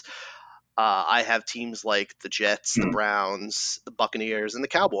because I have teams like the Jets, the Browns, the Buccaneers, and the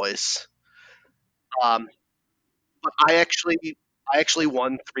Cowboys. But I actually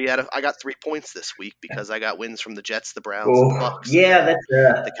won 3 out of. I got 3 points this week because I got wins from the Jets, the Browns, and the Bucks. Yeah, that's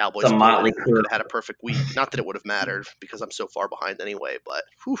the Cowboys. The motley could have had a perfect week. Not that it would have mattered because I'm so far behind anyway. But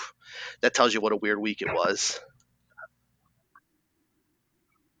that tells you what a weird week it was.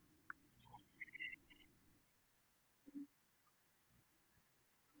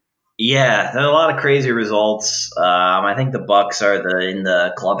 Yeah, there are a lot of crazy results. I think the Bucks are in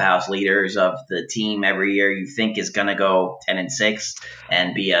the clubhouse leaders of the team every year. You think is going to go 10-6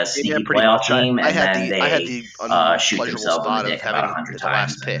 and be a sneaky playoff team, and then they shoot themselves in the dick about 100 times.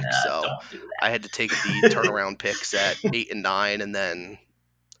 Last pick, so I had to take the turnaround picks at 8 and 9, and then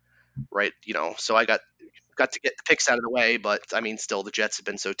so I got to get the picks out of the way. But I mean, still, the Jets have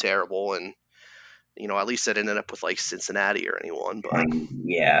been so terrible, and at least I didn't end up with like Cincinnati or anyone. But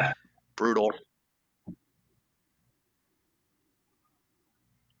yeah. Brutal.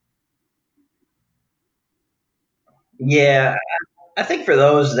 Yeah, I think for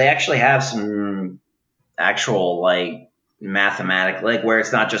those, they actually have some actual mathematical, where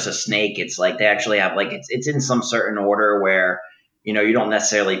it's not just a snake. It's like they actually have it's in some certain order where you don't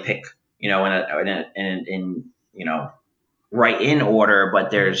necessarily pick in right in order,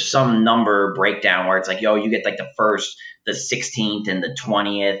 but there's some number breakdown where it's like, you get the first, the 16th, and the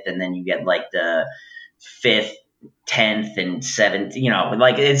 20th, and then you get the 5th, 10th, and 7th.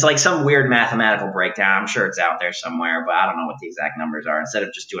 It's some weird mathematical breakdown. I'm sure it's out there somewhere, but I don't know what the exact numbers are. Instead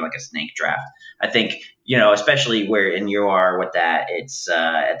of just doing a snake draft, I think especially where you are with that, it's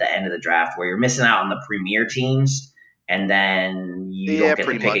at the end of the draft where you're missing out on the premier teams. And then you don't get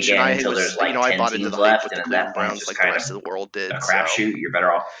to pick again until there's 10 teams left, and at that point, it's just kind of the world did. A crapshoot. You're better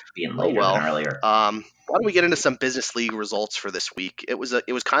off being later than earlier. Why don't we get into some Bizness League results for this week? It was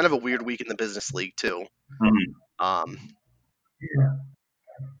kind of a weird week in the Bizness League too. Mm-hmm.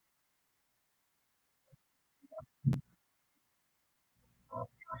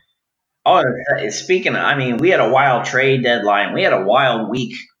 Speaking of, we had a wild trade deadline. We had a wild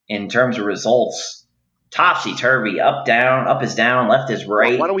week in terms of results. Topsy-turvy, up, down, up is down, left is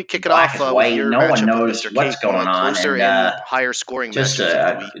right. Why don't we kick it off with your no one knows what's going on. And higher scoring just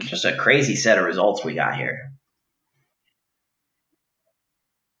a crazy set of results we got here.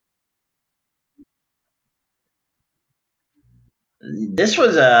 This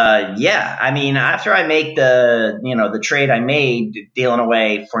was after I make the trade I made dealing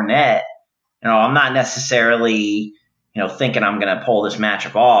away Fournette, I'm not necessarily thinking I'm going to pull this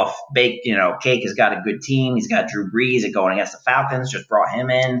matchup off. Cake has got a good team. He's got Drew Brees going against the Falcons. Just brought him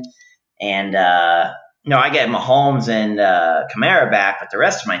in. And, I get Mahomes and Kamara back, but the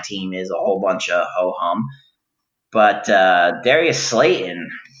rest of my team is a whole bunch of ho-hum. But Darius Slayton,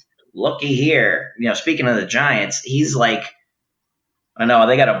 looky here. Speaking of the Giants, he's I know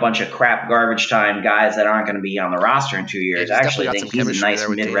they got a bunch of crap garbage time guys that aren't going to be on the roster in 2 years. he's I definitely actually got think some he's a chemistry nice there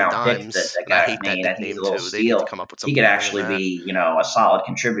with Danny mid-round pick that Dimes, that and I got hate that made. I think he's a nickname little too. They need to steal. come up with He something could better than actually that. be, a solid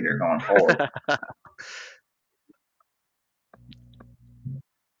contributor going forward.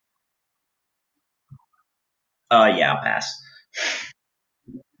 Yeah, I'll pass.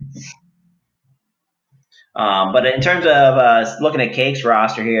 But in terms of looking at Cake's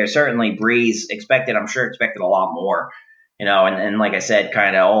roster here, certainly Breeze expected a lot more. And like I said,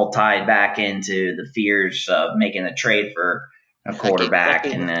 kind of all tied back into the fears of making a trade for a That quarterback,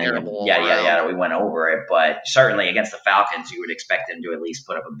 game and was then terrible all yada yada around. yada. We went over it, but certainly against the Falcons, you would expect him to at least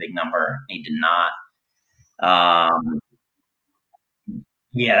put up a big number. He did not. Um,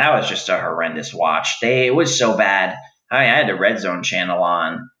 yeah, that was just a horrendous watch. It was so bad. I had the Red Zone channel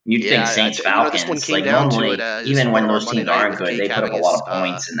on. You'd think Saints This one Falcons, came like down to it normally, as even one when of our those Monday teams night aren't with good, Cake they put up having a lot his of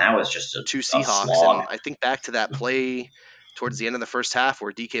points, and that was just two a Seahawks, slog. and I think back to that play towards the end of the first half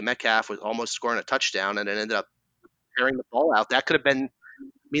where DK Metcalf was almost scoring a touchdown and it ended up carrying the ball out. That could have been,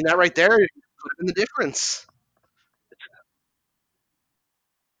 that right there could have been the difference.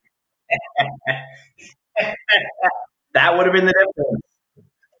 That would have been the difference.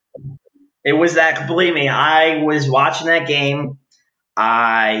 It was that, believe me, I was watching that game.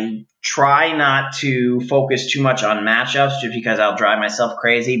 I try not to focus too much on matchups just because I'll drive myself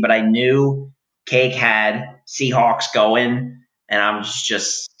crazy, but I knew Cake had Seahawks going, and I'm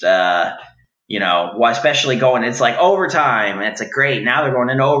just, especially going, it's like overtime, and it's like, great, now they're going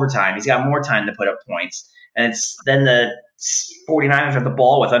into overtime. He's got more time to put up points. And it's then the 49ers have the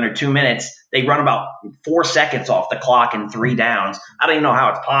ball with under 2 minutes. They run about 4 seconds off the clock and 3 downs. I don't even know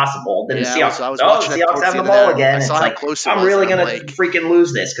how it's possible. Then the Seahawks, I was watching the that Seahawks towards have the the end of ball that. again. I It's saw how like, close it I'm was, really and I'm going to like, freaking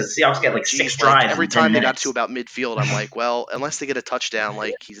lose this because the Seahawks get like 6 drives. every in 10 time they got minutes. to about midfield, I'm like, well, unless they get a touchdown,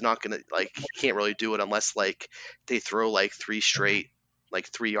 like he's not gonna, like, he can't really do it unless like they throw like 3 straight like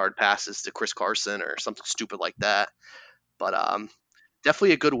 3-yard passes to Chris Carson or something stupid like that. But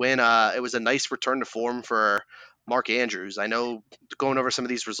definitely a good win. It was a nice return to form for Mark Andrews. I know, going over some of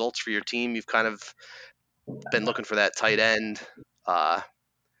these results for your team, you've kind of been looking for that tight end. Now,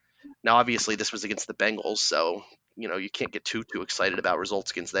 obviously, this was against the Bengals, so you can't get too excited about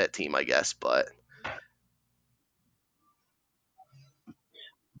results against that team, I guess. But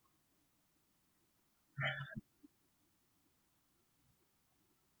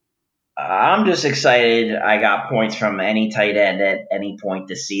I'm just excited I got points from any tight end at any point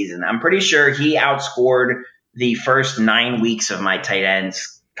this season. I'm pretty sure he outscored the first 9 weeks of my tight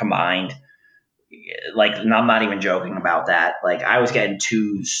ends combined. Like, I'm not even joking about that. Like, I was getting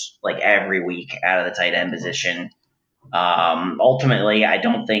twos like every week out of the tight end position. Ultimately, I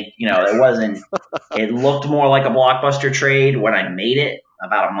don't think, it wasn't, it looked more like a blockbuster trade when I made it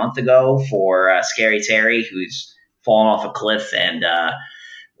about a month ago for Scary Terry, who's fallen off a cliff, and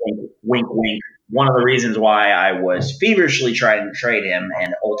wink, wink. One of the reasons why I was feverishly trying to trade him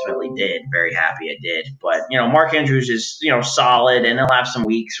and ultimately did. Very happy I did. But, Mark Andrews is, solid, and he'll have some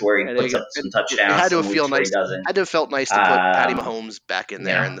weeks where he puts up some touchdowns. It had to some have weeks where he doesn't. had to have felt nice to put Patty Mahomes back in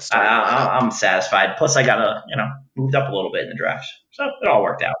there in the starting lineup. I'm satisfied. Plus, I got moved up a little bit in the draft. So it all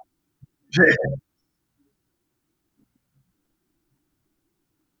worked out.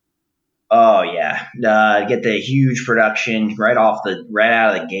 Oh yeah, get the huge production right out of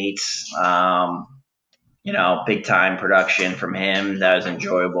the gates. Big time production from him. That was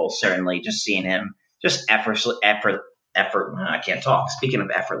enjoyable. Certainly, just seeing him just effort. I can't talk. Speaking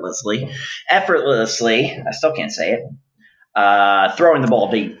of effortlessly, I still can't say it. Throwing the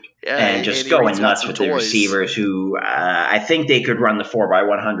ball deep. Yeah, and just going nuts with the receivers who I think they could run the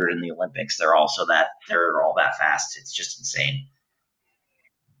 4x100 in the Olympics. They're all that fast. It's just insane.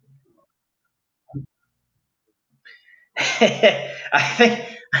 I think,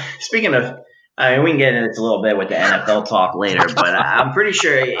 speaking of, we can get into this a little bit with the NFL talk later, but I'm pretty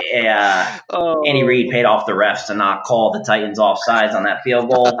sure Andy Reid paid off the refs to not call the Titans offsides on that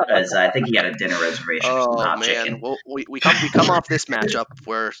field goal, as I think he had a dinner reservation for some hot chicken. Well, we come off this matchup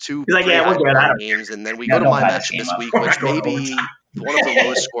where two He's like, yeah, we'll get out of games, and then we go to my matchup this week, which may be one of the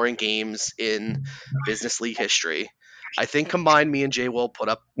lowest scoring games in Bizness League history. I think combined, me and Jay Will put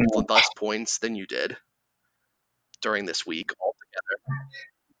up less points than you did during this week altogether.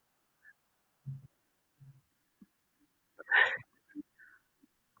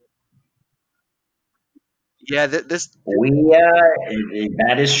 Yeah, that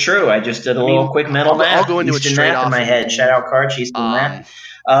is true. I just did a little quick mental math. I'll go into it straight off in my head. Shout out Karchi's doing that.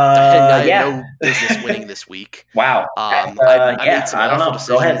 I had no business winning this week. Wow. I made some awful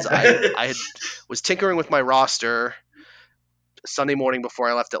decisions. I was tinkering with my roster Sunday morning before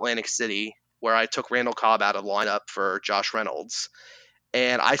I left Atlantic City, where I took Randall Cobb out of the lineup for Josh Reynolds.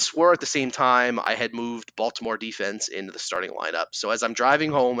 And I swore at the same time I had moved Baltimore defense into the starting lineup. So as I'm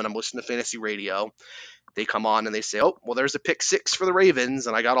driving home and I'm listening to fantasy radio, they come on and they say, "Oh, well, there's a pick six for the Ravens,"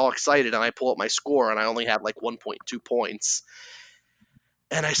 and I got all excited and I pull up my score and I only had like 1.2 points.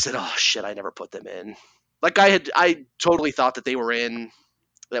 And I said, "Oh shit, I never put them in." Like I totally thought that they were in.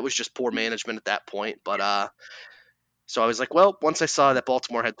 That was just poor management at that point. But so I was like, well, once I saw that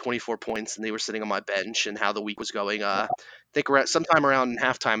Baltimore had 24 points and they were sitting on my bench and how the week was going, I think sometime around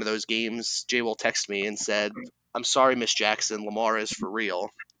halftime of those games, Jay will text me and said, "I'm sorry, Miss Jackson, Lamar is for real."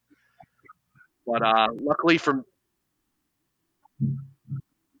 But luckily for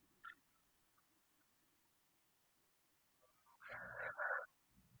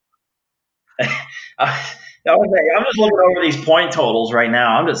I'm just looking over these point totals right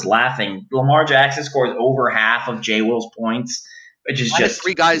now. I'm just laughing. Lamar Jackson scores over half of Jay Will's points, which is I had just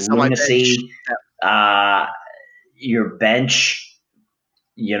three guys on my bench. lunacy. Your bench,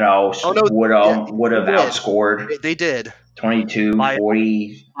 would have outscored. They did. 22,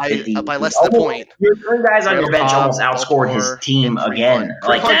 40, 50. By less than a point. Your three guys on your bench almost outscored his team again.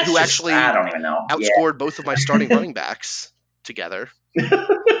 Like that's who just, actually I don't even know. Outscored both of my starting running backs together.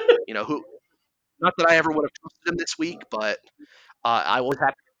 Who? Not that I ever would have trusted him this week, but I was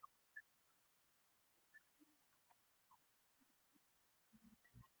happy.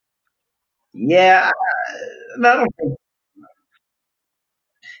 Yeah, I don't think.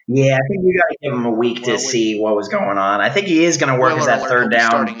 Yeah, I think you got to give him a week to see what was going on. I think he is going to work as that third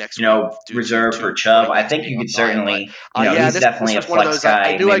down, reserve for Chubb. I think you could certainly, he's definitely a flex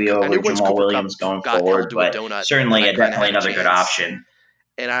guy, maybe over Jamal Williams going forward, but certainly definitely another good option.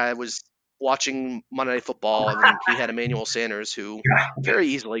 And I was watching Monday Night Football, and he had Emmanuel Sanders, who very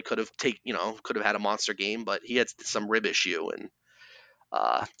easily could have had a monster game, but he had some rib issue, and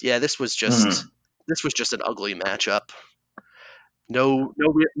this was just an ugly matchup. No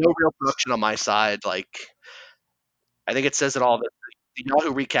real production on my side. Like, I think it says it all. The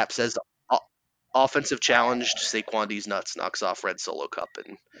Yahoo recap says offensive challenged Saquon D's nuts knocks off Red Solo Cup,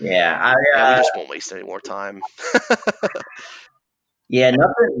 and we just won't waste any more time.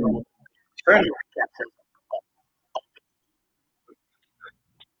 Nothing.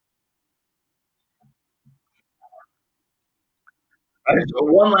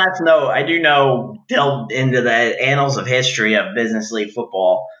 One last note. I do delved into the annals of history of Bizness League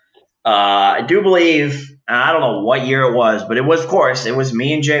football. I do believe, I don't know what year it was, but it was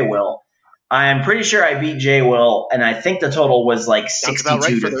me and Jay Will. I'm pretty sure I beat Jay Will, and I think the total was like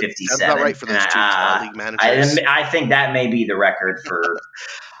 62 to 57. That's about right for those two league managers. I think that may be the record for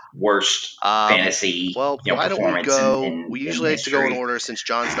worst fantasy why don't we go? We usually like to go in order since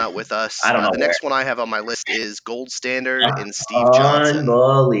John's not with us. I don't know. The next one I have on my list is Gold Standard and Steve Johnson.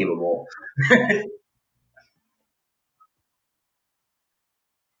 Unbelievable.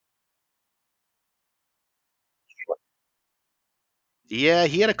 Yeah,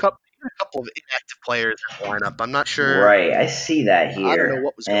 he had a couple of inactive players in the lineup. I'm not sure. Right, I see that here. I don't know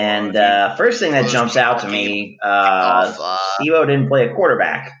what was going on. First thing that jumps out to me, Steve-O didn't play a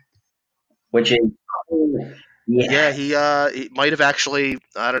quarterback, which is he might have actually.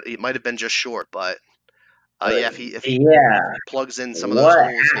 It might have been just short, but if he plugs in some of those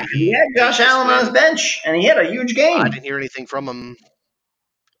holes, he had Josh Allen on his bench, and he had a huge game. I didn't hear anything from him.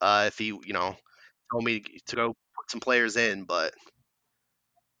 If he told me to go put some players in, but.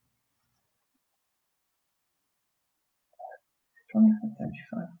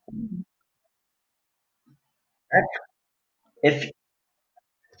 If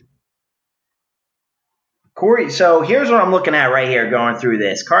Corey, so here's what I'm looking at right here going through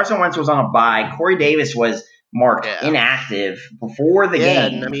this. Carson Wentz was on a bye. Corey Davis was marked inactive before the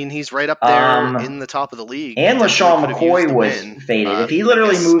game. Yeah, I mean, he's right up there in the top of the league. And LaShawn McCoy was faded. If he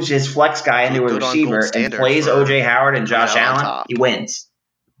literally moves his flex guy into a receiver and plays O.J. Howard and Josh Allen, he wins.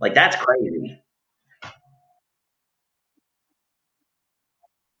 Like, that's crazy.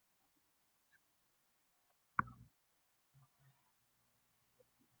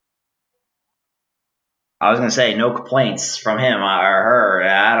 I was going to say, no complaints from him or her.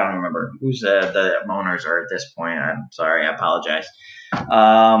 I don't remember who's the owners are at this point. I'm sorry. I apologize.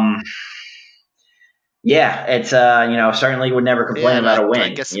 It's certainly would never complain about a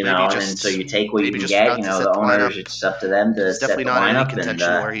win. And so you take what you can get. The owners, it's up to them to set the lineup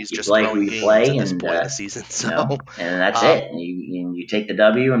and you play who you play, and the season, and that's it. You take the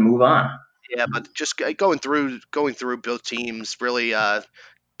W and move on. Yeah, but just going through both teams, really.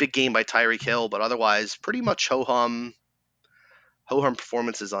 Big game by Tyreek Hill, but otherwise pretty much ho-hum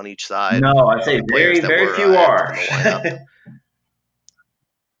performances on each side. No, I'd say very few are.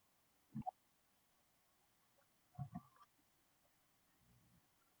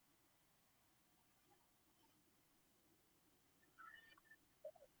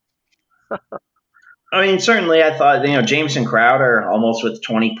 I mean, certainly I thought, Jameson Crowder almost with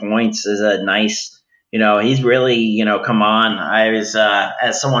 20 points is a nice, he's really, come on. I was,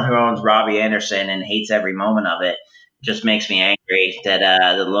 as someone who owns Robbie Anderson and hates every moment of it, just makes me angry that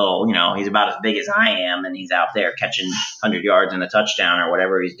the little, he's about as big as I am and he's out there catching 100 yards and a touchdown or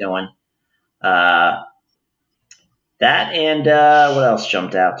whatever he's doing. That and what else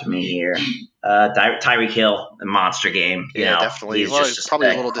jumped out to me here? Tyreek Hill, a monster game. Definitely. He's just probably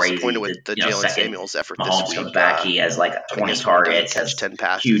a little crazy disappointed with the Jalen Samuels effort this Mahomes week. comes back, he has like 20 targets, has 10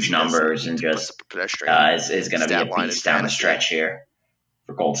 passes, huge numbers, and just is going to be a beast down the stretch here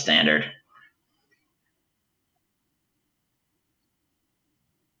for gold standard.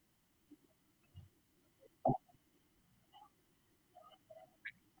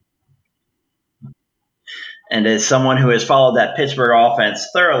 And as someone who has followed that Pittsburgh offense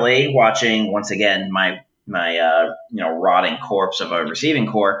thoroughly, watching once again my rotting corpse of a receiving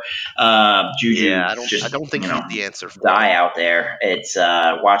core, Juju. I don't think he's the answer for die out there. It's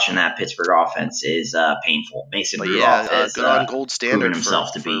watching that Pittsburgh offense is painful. Mason Rudolph has good on gold standard proven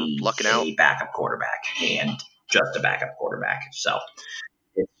himself to be lucking a out. backup quarterback and just a backup quarterback. So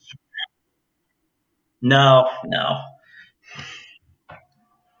no.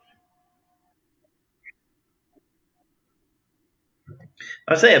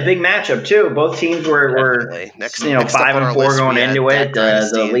 I'd say a big matchup too. Both teams were next 5-4 going into it.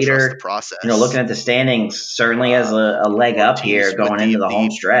 The leader, looking at the standings, certainly has a leg up here going into the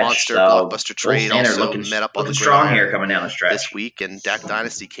home stretch. So blockbuster trade also looking met up on the strong here coming down the stretch this week, and Dak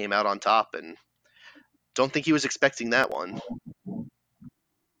Dynasty came out on top, and don't think he was expecting that one.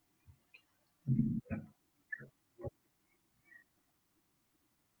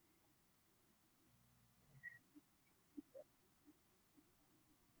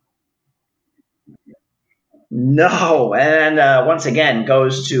 No, and once again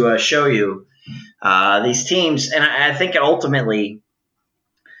goes to show you these teams, and I think ultimately,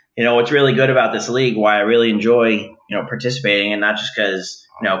 what's really good about this league, why I really enjoy participating, and not just because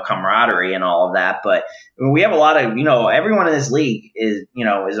camaraderie and all of that, but we have a lot of everyone in this league is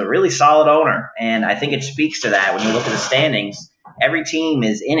a really solid owner, and I think it speaks to that when you look at the standings. Every team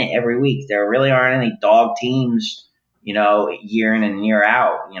is in it every week. There really aren't any dog teams. Year in and year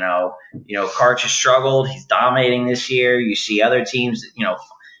out. Karch has struggled. He's dominating this year. You see other teams.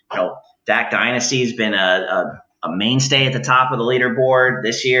 Dak Dynasty's been a mainstay at the top of the leaderboard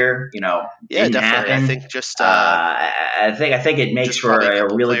this year. Didn't happen. I think just I think it makes for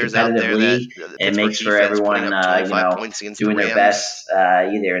a really competitive league. It makes for everyone doing their best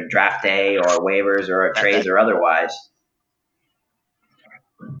either in draft day or waivers or trades or otherwise.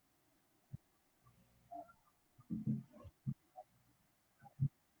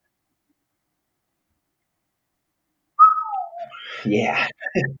 Yeah,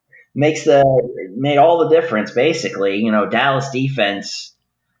 made all the difference. Basically, Dallas defense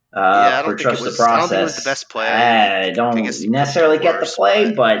for trust the process. I don't think it was the best play. I don't necessarily get the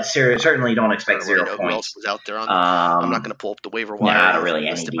play, but certainly don't expect 0 points. Who else was out there I'm not going to pull up the waiver wire. Not really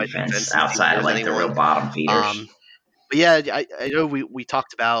any defense outside of like the real bottom feeders. But yeah, I know we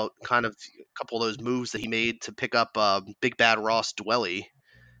talked about kind of a couple of those moves that he made to pick up Big Bad Ross Dwelly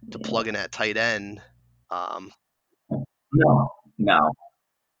to plug in at tight end. No.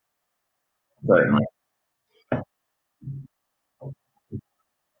 Certainly.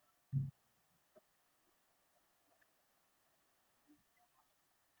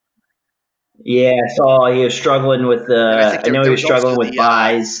 Yeah, I saw he was struggling with I know he was struggling with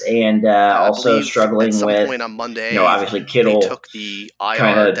buys and also struggling with point on Monday, obviously Kittle took the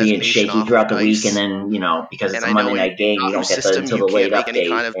kind of being shaky throughout the week, and then because it's a Monday night game, you don't get until the late update, and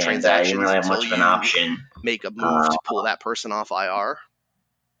you didn't really have much of an option. Make a move to pull that person off IR.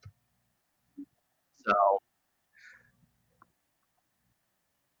 So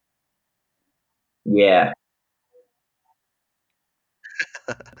yeah.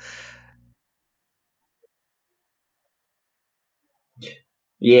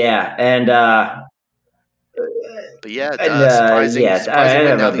 Yeah, and but yeah, surprising. I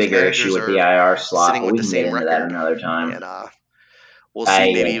have now a bigger issue with the IR slot, but we can get into that another time. And we'll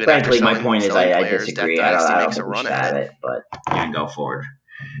see. Maybe even frankly, my point is I players, disagree. Dak I don't makes think a we run should at have it, but yeah, go forward.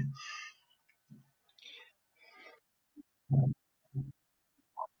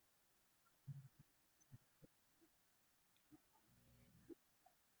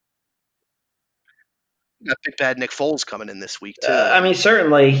 Got Big Bad Nick Foles coming in this week too. I mean,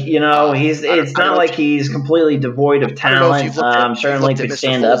 certainly, it's not like he's completely devoid of talent. Certainly could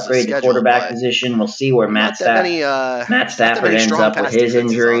stand to upgrade the quarterback position. We'll see where Matt Stafford ends up with his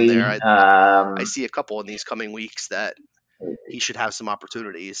injury. I see a couple in these coming weeks that he should have some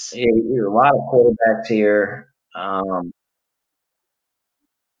opportunities. Yeah, a lot of quarterbacks here.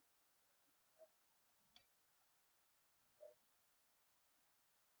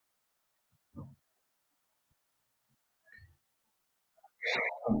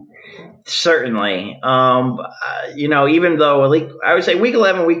 Certainly. Even though I would say week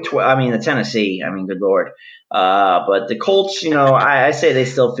 11, week 12, I mean, the Tennessee, good Lord. But the Colts, I say they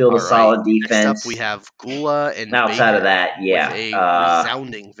still feel the All right. solid Next up, defense. we have Gula and Outside of Baker that, yeah. with a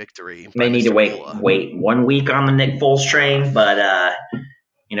resounding victory by May need to Mr. Gula. wait 1 week on the Nick Foles train, but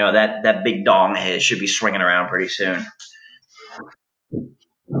that big dong of his should be swinging around pretty soon.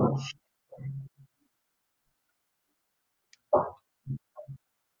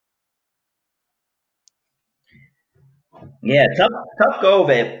 Yeah, tough go of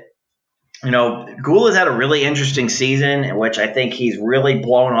it. Gula's had a really interesting season in which I think he's really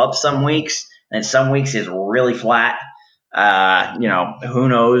blown up some weeks, and some weeks is really flat. Who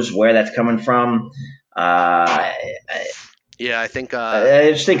knows where that's coming from? Yeah, I think.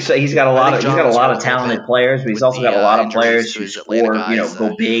 I just think so. He's got a lot of talented players, but he's also got a lot of players who score,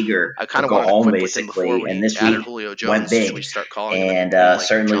 go big or go home basically. And this week went big, and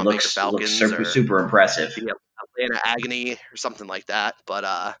certainly looks super impressive. The Atlanta Agony or something like that, but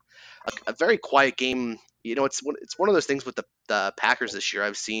a very quiet game. It's one of those things with the Packers this year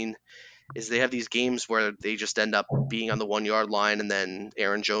I've seen is they have these games where they just end up being on the 1 yard line and then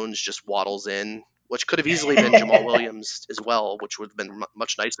Aaron Jones just waddles in, which could have easily been Jamal Williams as well, which would have been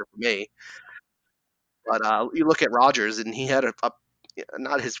much nicer for me. But you look at Rodgers and he had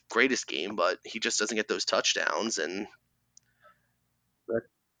not his greatest game, but he just doesn't get those touchdowns and.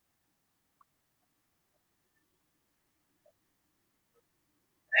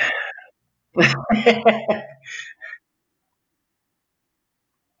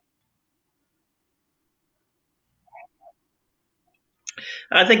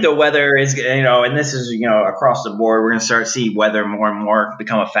 I think the weather is, and this is, across the board, we're going to start to see weather more and more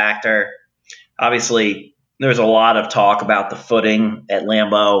become a factor. Obviously, there's a lot of talk about the footing at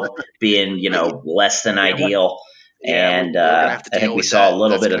Lambeau being, less than ideal. And I think we saw a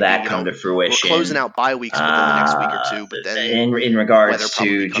little bit of that come to fruition. We're closing out bye weeks within the next week or two, but then in regards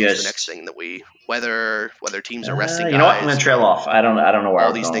to just the next thing that whether teams are resting. You know what? I'm going to trail off. I don't know where all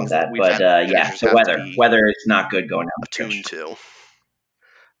I'm these going things with that, but the weather is not good going out. Attuned to.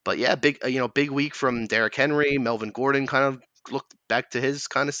 But yeah, big week from Derrick Henry. Melvin Gordon kind of looked back to his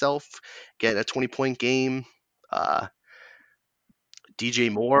kind of self, getting a 20-point game.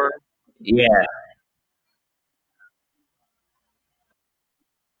 DJ Moore. Yeah.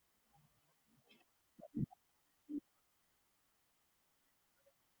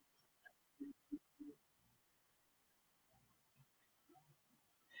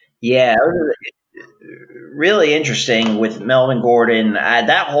 Yeah, really interesting with Melvin Gordon.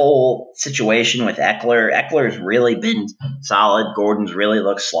 That whole situation with Eckler's really been solid. Gordon's really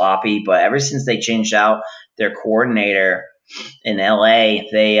looked sloppy, but ever since they changed out their coordinator in LA,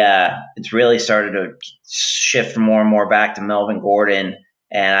 it's really started to shift more and more back to Melvin Gordon,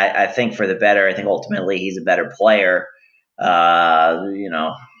 and I think for the better. I think ultimately he's a better player. Cover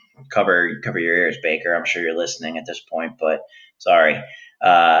your ears, Baker. I'm sure you're listening at this point, but sorry.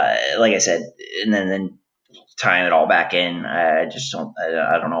 Like I said, and then tying it all back in, I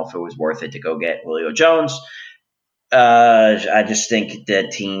don't know if it was worth it to go get Julio Jones. I just think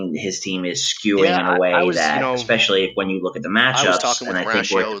that his team is skewing in a way especially when you look at the matchups, and I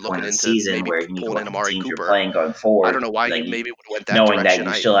think we're at the point of the season where you need to look at the teams you're playing going forward. I don't know why you maybe would have went that knowing direction.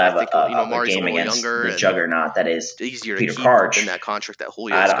 that you still have a game against the juggernaut that is easier Peter to keep Karch. in that contract that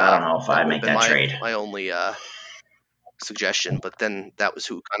Julio's got. I don't know if I'd make that trade. My only suggestion, but then that was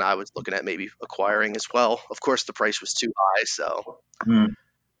who kind of I was looking at maybe acquiring as well. Of course, the price was too high, so it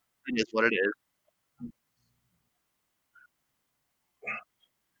is what it is.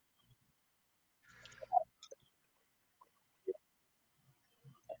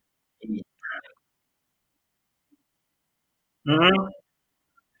 Mm-hmm.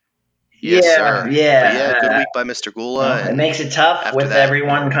 Yes, sir. Yeah. Good week by Mr. Gula. It makes it tough with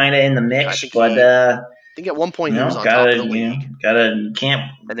everyone kind of in the mix, but I think at one point he was on top of the league. And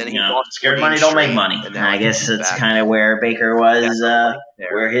then scared money don't make money. And I guess it's kind of where Baker was,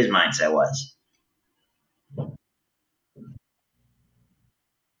 where his mindset was.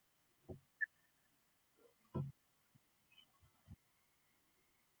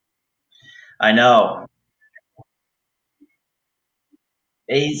 I know.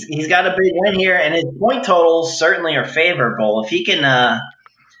 He's got a big win here, and his point totals certainly are favorable. If he can,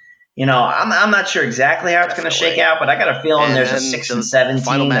 I'm not sure exactly how it's going to shake out, but I got a feeling there's a 6 and 7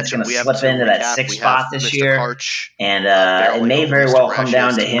 team that's going to slip into that 6th spot this year, and it may very well come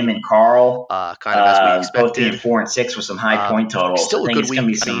down to him and Carl, kind of as we expected. Both being 4 and 6 with some high point totals. Still I think a good it's going to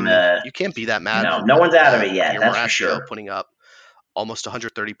be week. some. You can't be that mad. No one's out of it yet. That's for sure. Putting up almost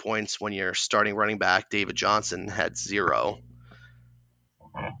 130 points when your starting running back David Johnson had 0.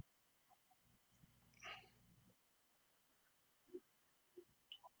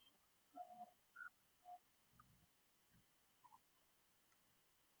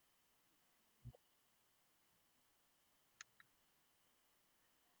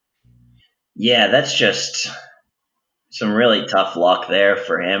 Yeah, that's just some really tough luck there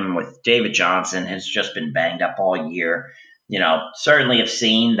for him. With David Johnson has just been banged up all year. Certainly have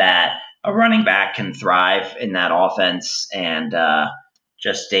seen that a running back can thrive in that offense, and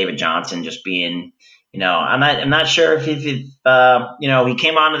just David Johnson just being, I'm not sure if he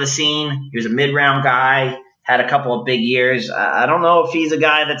came onto the scene. He was a mid-round guy, had a couple of big years. I don't know if he's a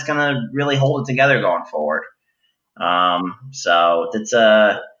guy that's going to really hold it together going forward. So it's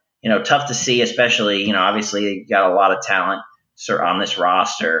tough to see, especially, obviously you got a lot of talent on this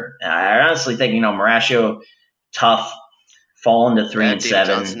roster. I honestly think, Marascio, tough, falling to 3 and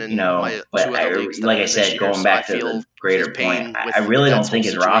 7, but like I said, going back to the greater point, I really don't think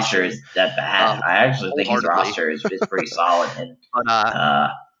his roster is that bad. I actually think his roster is pretty solid, and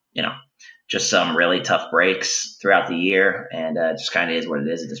just some really tough breaks throughout the year, and it just kind of is what it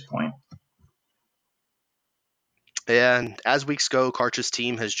is at this point. And as weeks go, Karch's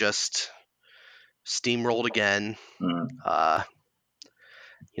team has just steamrolled again.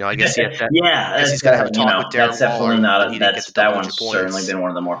 I guess he's got to have a talk with Darren That's definitely Waller. That one's certainly been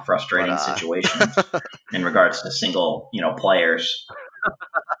one of the more frustrating situations in regards to single, players.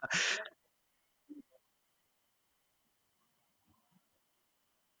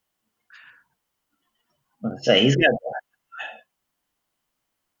 Let's say he's got.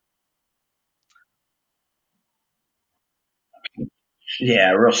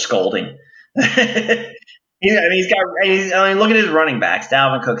 Yeah, real scolding. Look at his running backs.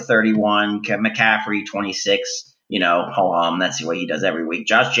 Dalvin Cook, 31. McCaffrey, 26. That's what he does every week.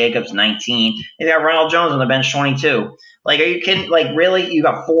 Josh Jacobs, 19. He's got Ronald Jones on the bench, 22. Are you kidding? Really? You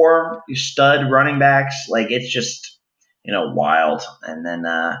got 4 stud running backs? It's just, wild. And then,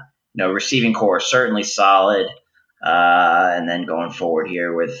 receiving core certainly solid. And then going forward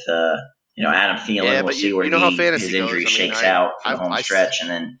here with, Adam Thielen, we'll see where his injury shakes out for the home stretch, and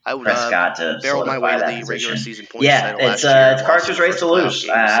then Prescott to solidify that position. It's Carter's race to lose.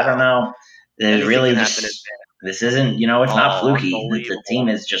 I don't know. It really this isn't, it's not fluky. The team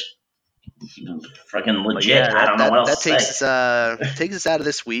is just freaking legit. I don't know what else to say. Takes us out of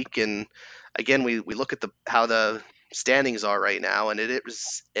this week, and again, we look at how the standings are right now, and it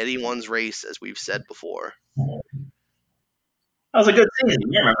was anyone's race, as we've said before. That was a good season.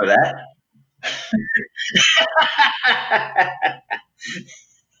 You remember that.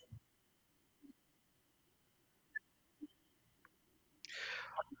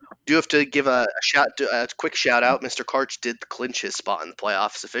 Do have to give a quick shout out. Mr. Karch did clinch his spot in the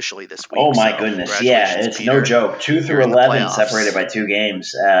playoffs officially this week. Oh my goodness! Yeah, it's Peter. No joke. 2 through 11, separated by 2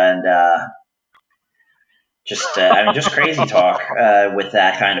 games, and just crazy talk with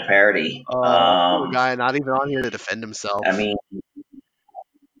that kind of parity. Poor guy, not even on here to defend himself. I mean.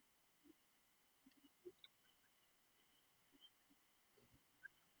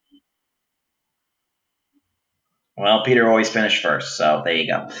 Well, Peter always finished first, so there you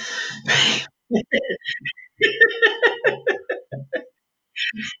go.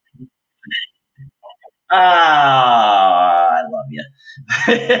 I love you.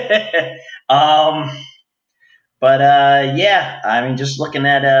 Just looking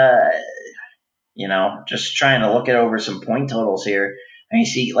at, just trying to look it over some point totals here. You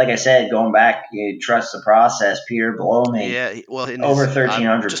see, like I said, going back, you trust the process. Peter below me, over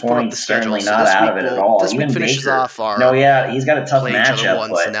 1,300 points. Certainly not out of it at all. This week finishes off our. He's got a tough matchup.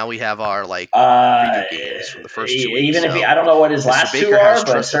 But so now we have our bigger games from the first 2 weeks. Even if I don't know what his last 2 are,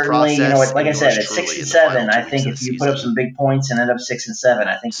 but certainly, like I said, at 6 and 7, I think if you put up some big points and end up 6 and 7,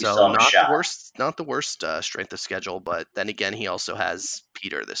 I think you still have a shot. Not the worst strength of schedule, but then again, he also has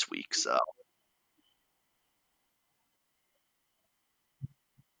Peter this week, so.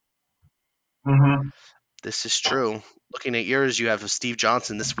 Mm-hmm. This is true. Looking at yours, you have Steve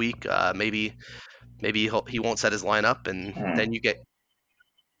Johnson this week. Maybe he won't set his lineup, and then you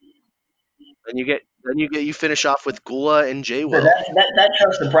finish off with Gula and J. Will. That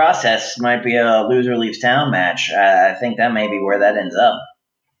trust the process might be a loser leaves town match. I think that may be where that ends up.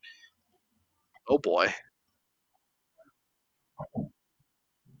 Oh boy.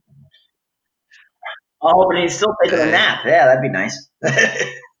 Oh, but he's still taking a nap. Yeah, that'd be nice.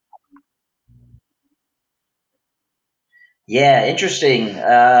 Yeah, interesting.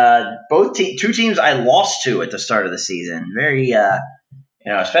 Two teams I lost to at the start of the season. Very,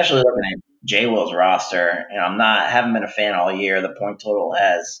 especially looking at J Will's roster. Haven't been a fan all year. The point total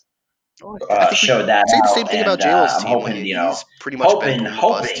has showed that say out. The same thing about J Will's I'm team. hoping, he's pretty much been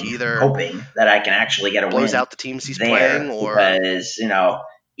hoping that I can actually get a blows win out the teams he's there, playing, or because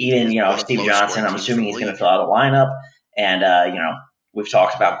even Steve Johnson, I'm assuming he's going to fill out a lineup, and we've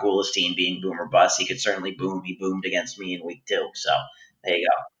talked about Goulestein being boom or bust. He could certainly boom. He boomed against me in week 2, so there you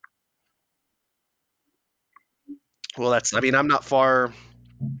go. Well, I'm not far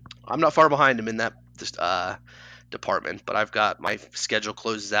behind him in that department, but I've got my schedule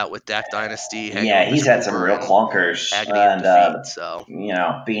closes out with Dak Dynasty. He's had some real clunkers, and defeat, so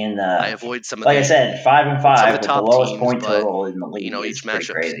being I avoid some of I said 5-5 with the lowest teams, point total in the league. Each pretty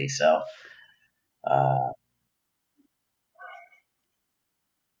matchup crazy. So.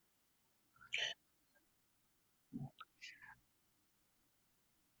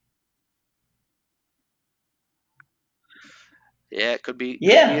 Yeah, it could be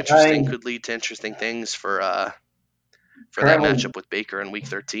interesting. Could lead to interesting things for that matchup with Baker in Week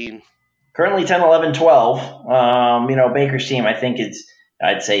 13. Currently 10, 11, 12. Baker's team, I think,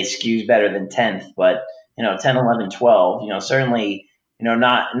 I'd say skews better than 10th, but 10, 11, 12. Certainly,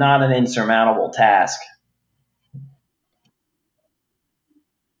 not an insurmountable task.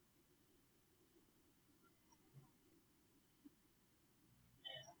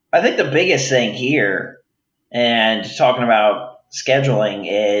 I think the biggest thing here, and talking about scheduling,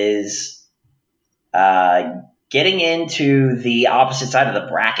 is getting into the opposite side of the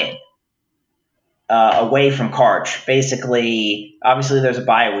bracket, away from Karch. Basically, obviously there's a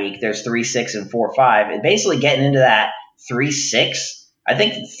bye week. There's 3, 6, and 4, 5. And basically getting into that 3, 6. I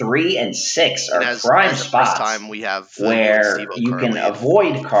think 3 and 6 are prime spots time we have, where you can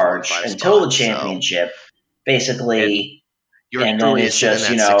avoid Karch until the championship. So, basically, and then it's just,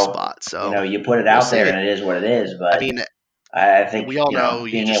 spot, so you put it out there and it is what it is. But I think we all know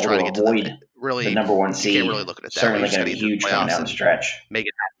being able to avoid the number 1 seed, you can't really look at it that certainly going to be huge coming down the stretch. Make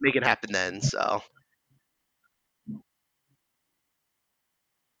it happen then. So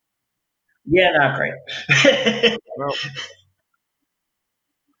yeah, not great.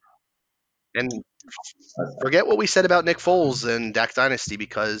 And forget what we said about Nick Foles and Dak Dynasty,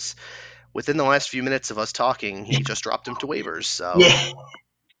 because within the last few minutes of us talking, he just dropped him to waivers. So yeah.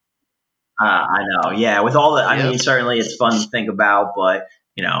 I know. Yeah, with all the, I mean, certainly it's fun to think about, but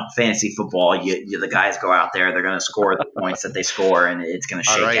fantasy football, the guys go out there, they're going to score the points that they score, and it's going to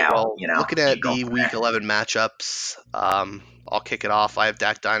shake out. Well, looking at the Week 11 matchups, I'll kick it off. I have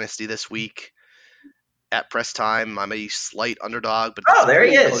Dak Dynasty this week at press time. I'm a slight underdog, but there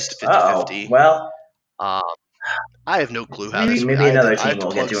he is. Close to 50-50. Well, I have no clue how maybe another team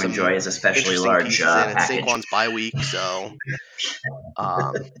will get to enjoy his especially large package. Saquon's bye week, so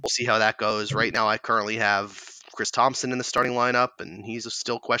we'll see how that goes. Right now, I currently have Chris Thompson in the starting lineup, and he's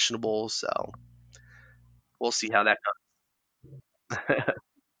still questionable, so we'll see how that goes.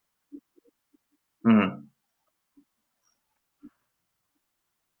 Mm.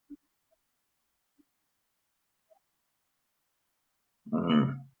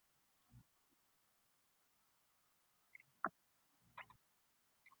 Mm.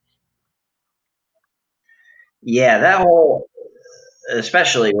 Yeah, that whole,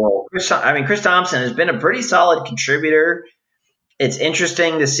 especially, Chris Thompson has been a pretty solid contributor. It's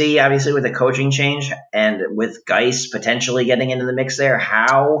interesting to see, obviously, with the coaching change and with Geis potentially getting into the mix there,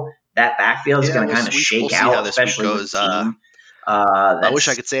 how that backfield is going to kind of shake out, especially with the team. I wish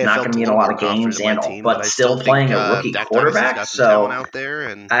I could say not going to be in a lot of games, but still playing a rookie quarterback. So out there,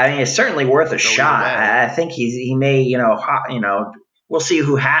 and it's certainly worth a shot. I think he may, we'll see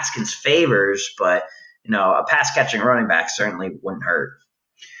who Haskins favors, but a pass catching running back certainly wouldn't hurt.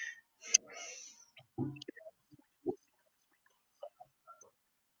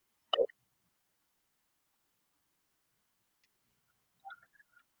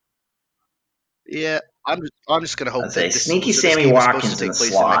 Yeah, I'm just gonna hope that this sneaky Sammy Watkins in the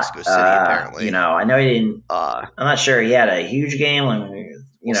slot. Mexico City, apparently. I know he didn't. I'm not sure he had a huge game.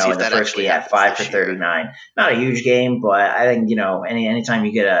 In the first he had 5 for 39. Not a huge game, but I think anytime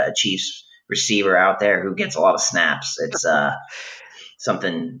you get a Chiefs receiver out there who gets a lot of snaps, it's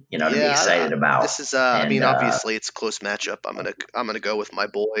something to be excited about. This is obviously it's a close matchup. I'm gonna go with my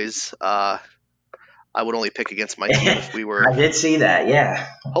boys. I would only pick against my team if we were. I did see that. Yeah.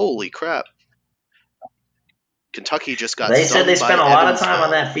 Holy crap! Kentucky just got. They said they spent a lot of time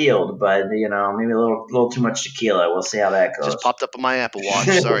on that field, but maybe a little too much tequila. We'll see how that goes. Just popped up on my Apple Watch.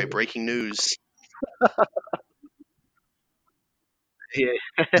 Sorry, breaking news. Yeah.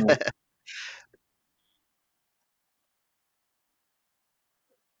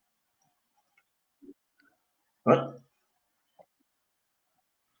 What?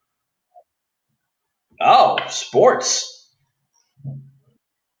 Oh, sports.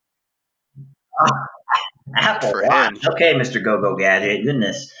 Oh, Good Apple for Watch. him. Okay, Mr. Go-Go Gadget.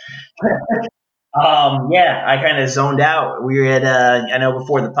 Goodness. Yeah, I kind of zoned out. We were at, I know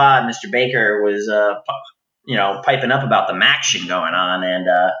before the pod, Mr. Baker was, piping up about the Maction going on, and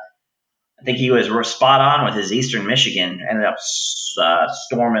I think he was spot on with his Eastern Michigan. Ended up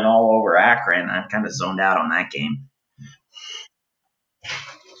storming all over Akron. I kind of zoned out on that game.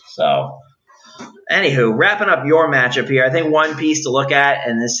 So, anywho, wrapping up your matchup here, I think one piece to look at,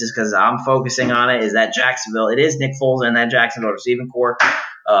 and this is because I'm focusing on it, is that Jacksonville. It is Nick Foles and that Jacksonville receiving core.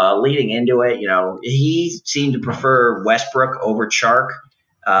 Leading into it, he seemed to prefer Westbrook over Chark.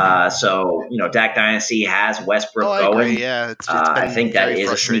 So, Dak Dynasty has Westbrook I going. agree. Yeah, it's been I think that very is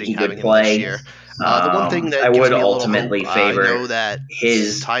a frustrating sneaky having good him this play. year. The one thing that I gives would me a little ultimately hope, favor I know that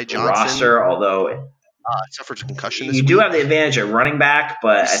his Ty Johnson roster, although suffered a concussion this you week. do have the advantage at running back,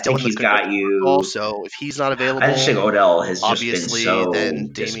 but He's I still think in the he's got concussion you. protocol, so if he's not available, I just think Odell has just been obviously so then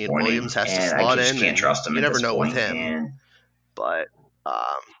Damian disappointing, Williams has to and I slot just in, can't and trust him you at never this know with point. him. And But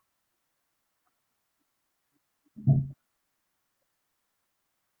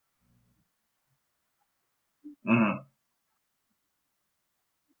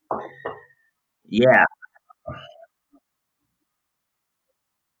yeah,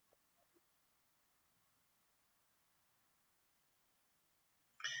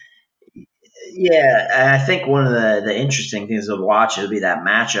 yeah, I think one of the interesting things to watch will be that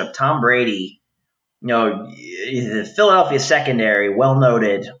matchup. Tom Brady, the Philadelphia secondary, well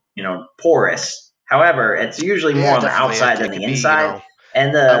noted, porous. However, it's usually more yeah, on the definitely outside it than the could be. inside.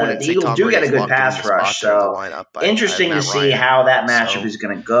 And I the wouldn't say Eagles Tom do get a Brady's good locked into pass the spot rush, there in the so lineup. I have interesting to Matt see Ryan, how that matchup so is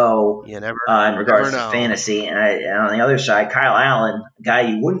going to go you never in regards to know. fantasy. And on the other side, Kyle Allen, a guy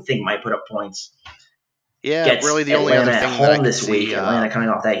you wouldn't think might put up points, Yeah, gets really the only Atlanta other at thing that I home could this week. see, Atlanta coming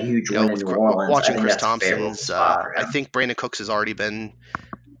off that huge win in with New Orleans. I watching think Chris that's a favorable Thompson's, spot for I him. think Brandon Cooks has already been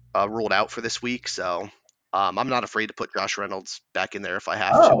ruled out for this week, so I'm not afraid to put Josh Reynolds back in there if I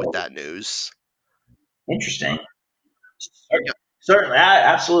have to with Oh, that news. interesting. Yep. Certainly,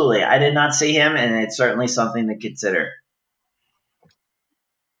 absolutely. I did not see him, and it's certainly something to consider.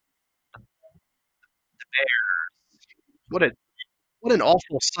 What a what an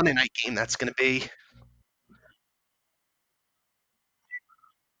awful Sunday night game that's going to be.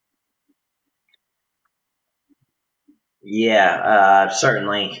 Yeah,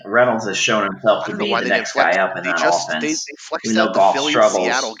 certainly. Reynolds has shown himself I to don't know be why the they didn't next flex. guy up in They that just they offense. flexed Even though out the Golf Philly and Seattle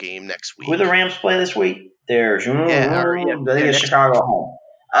struggles. game next Who the week. Rams play this week? They're Yeah, they get next Chicago home.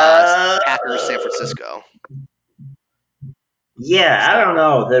 Packers, San Francisco. Yeah, I So don't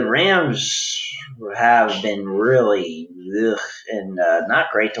know. The Rams have been really and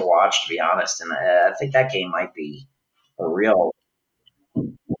not great to watch, to be honest. And I think that game might be a real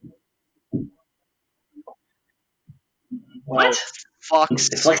well, what? Fox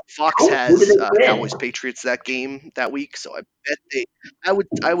It's like Fox who did has they win? Cowboys Patriots that game that week, so I bet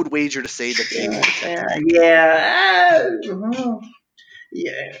I would wager to say that they will protect the game. Yeah.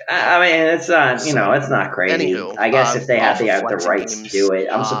 I mean, it's not So, it's not crazy. anywho, I guess if they had off of the flexing rights to games, do it,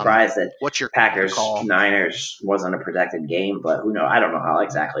 I'm surprised that what's your Packers call? Niners wasn't a protected game, but who knows? I don't know how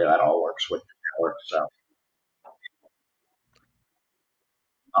exactly that all works with the network. So,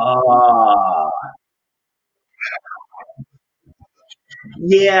 uh,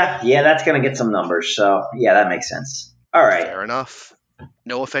 yeah, that's gonna get some numbers. So, yeah, that makes sense. All right. Fair enough.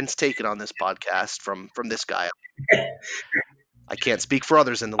 No offense taken on this podcast from this guy. I can't speak for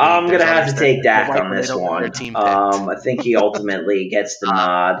others in the league. I'm There's gonna have others to that take Dak like on when they this don't have their one. team picked. I think he ultimately gets the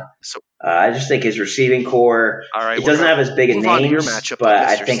nod. So, I just think his receiving core. all right, It doesn't have as big a move on to your names, matchup, but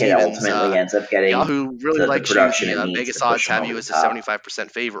I Mr. think it Stevens. ultimately ends up getting Yahoo really the likes production you. it The needs Vegas to push odds him have over you the as a top.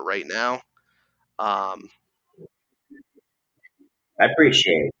 75% favorite right now. I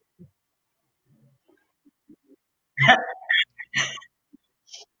appreciate it.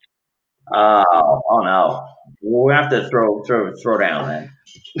 Oh no, we'll have to throw down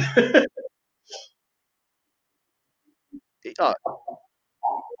then. Uh,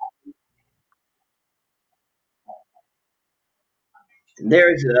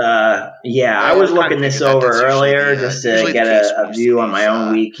 There's I I was kind of looking this figured that over that's earlier just to usually the get case when a you see view on these my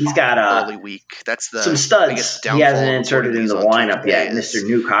own week. He's got early week. That's some the biggest studs. He hasn't downfall of inserted reporting in these the on lineup Tuesday yet. Mr. is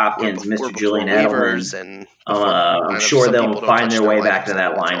Nuke Hopkins, we're Mr. before Julian waivers Edelman. and before I'm kind of sure some they'll people don't find touch their their way back lineups to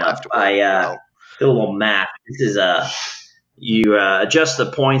that until lineup. afterward. I So did a little math. This is you adjust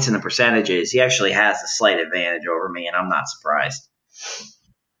the points and the percentages, he actually has a slight advantage over me, and I'm not surprised.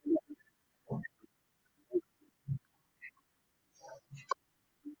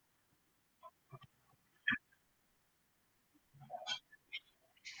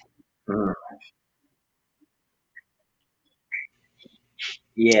 Mm.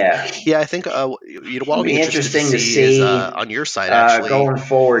 Yeah. Yeah, I think what I'll It'll be be interested to interesting to see is see on your side, actually, going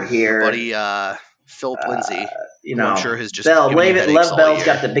forward our here. buddy Philip Lindsay, You who I'm know, sure has just Bell, given you headaches Lev all Bell's year.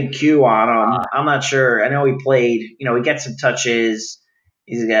 got the big Q on him. I'm not sure. I know he played. You know, he gets some touches.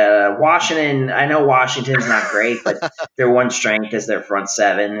 He's got Washington. I know Washington's not great, but their one strength is their front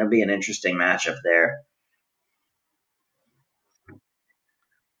seven. It'll be an interesting matchup there.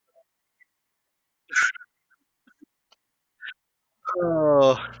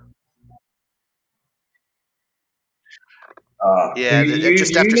 Oh, Do yeah, you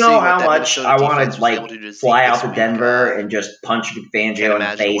just do you after know seeing what how that much Minnesota I want defense to was able to do to Zeke fly out this to week, Denver and just punch can't Fangio in the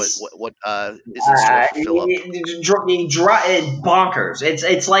imagine face? what is in store for Philip. Bonkers.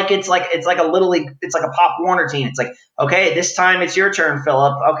 It's like a little league. It's like a Pop Warner team. It's like, okay, this time it's your turn,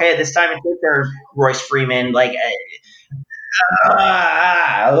 Philip. Okay, this time it's your turn, Royce Freeman. Like,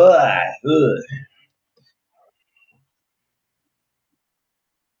 ugh, ugh.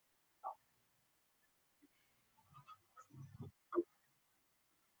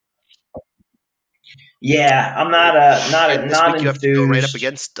 Yeah, I'm And this not week you have to go right up enthused.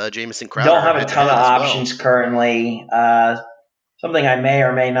 against Jamison Don't Crowder have a head to ton of head as well. options currently. Something I may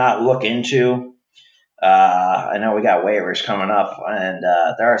or may not look into. I know we got waivers coming up, and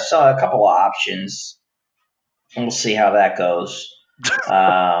there are a couple of options. We'll see how that goes.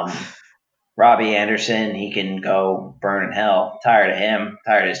 Robbie Anderson, he can go burn in hell. Tired of him.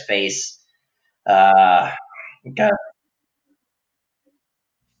 Tired of his face. Got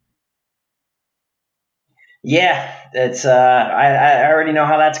Yeah, it's I already know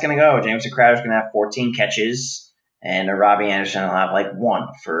how that's going to go. Jameson Crowder's going to have 14 catches, and Robbie Anderson will have like one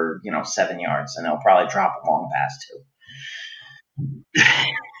for 7 yards, and he'll probably drop a long pass too.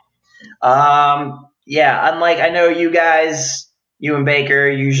 Yeah, unlike I know you guys, you and Baker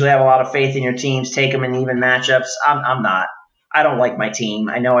usually have a lot of faith in your teams. Take them in even matchups. I'm not. I don't like my team.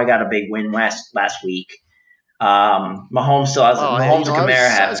 I know I got a big win last week. Mahomes still has Mahomes and Kamara I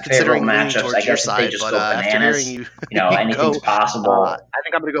have was favorable considering leaning matchups. I towards your guess if they side, just but go after hearing bananas, you, anything's go, possible. I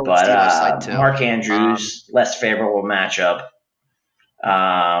think I'm going to go with But Steve-O's side too. Mark Andrews, less favorable matchup.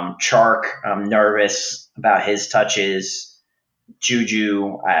 Chark, I'm nervous about his touches.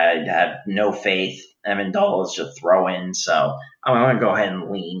 Juju, I have no faith. Amendola is just throw in. So I'm going to go ahead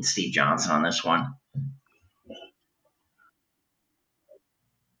and lean Steve Johnson on this one.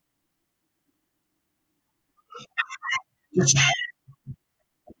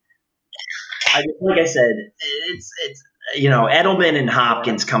 Like I said, it's Edelman and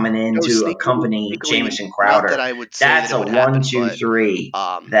Hopkins coming in to accompany Jamison Not that Crowder. I would say That's that it a would happen, 1-2-3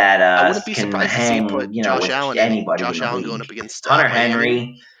 but that I wouldn't be can surprised to see him hang, put Josh with Allen anybody in Josh the Allen going league. up against Hunter Miami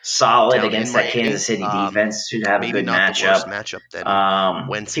Henry, solid down in against that Miami. Kansas City defense. Should have a Maybe good not the worst matchup. matchup then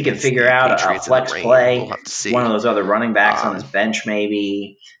Wentz He can against figure the out a Patriots in the flex rain. play. We'll have to see. One of those other running backs on his bench,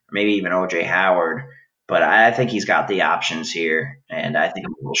 maybe even OJ Howard. But I think he's got the options here, and I think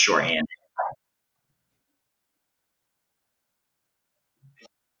I'm a little shorthanded.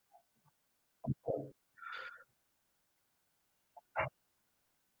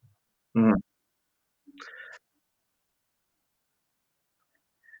 Mhm.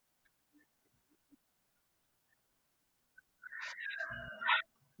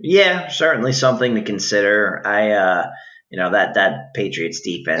 Yeah, certainly something to consider. That Patriots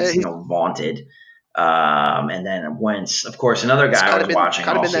defense, vaunted. And then Wentz, of course, another guy I was watching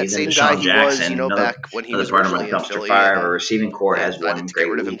all been that season, same guy Deshaun he was, Jackson, another back when he was part of my originally in dumpster Philly, fire. and Our receiving core they has decided one to get great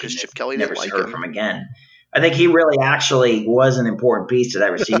rid of him week, because and Chip Kelly never didn't like heard him. from him again. I think he really actually was an important piece to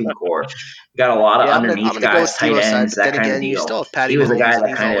that receiving core. Got a lot of underneath I'm gonna guys, go with tight Stevo's side, ends, but that then kind of again, you deal. still have Patty He was the Mahomes, guy and that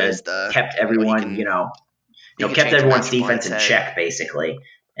he's kind of always the kept he everyone, can kept change a everyone's matchup on defense its in head. check, basically.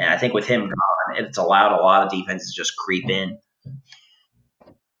 And I think with him gone, it's allowed a lot of defenses to just creep in.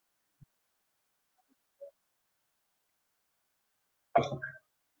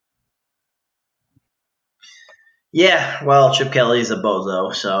 Yeah, well, Chip Kelly's a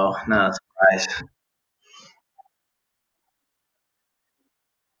bozo, so not a surprise.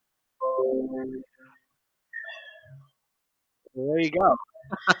 There you go.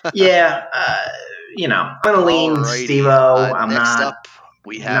 Yeah, I'm going to lean Alrighty. Steve-O. I'm Next not up,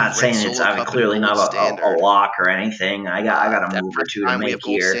 We I'm not have Red saying it's Solo Cup clearly and not Gold a Standard. lock or anything. I got a At move or press two to time, we have make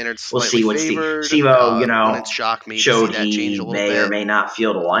Gold here. Standard We'll slightly see what favored. Stevo, Wouldn't shock me to see showed that change a he little may bit. or may not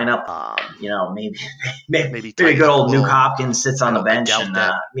field a lineup. Um, Maybe maybe good tighten up a old little. Nuke Hopkins sits on the I bench doubt and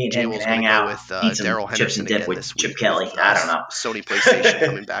that me and him can Jabel's going hang to go out, with eat some Daryl chips Henderson and dip again with this Chip week Kelly. with I don't know. Sony PlayStation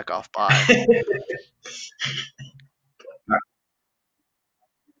coming back off bye.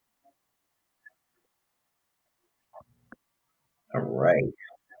 All right.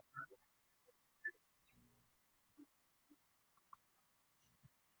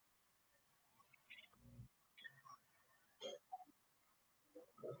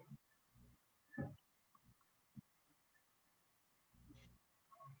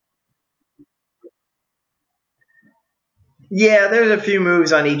 Yeah, there's a few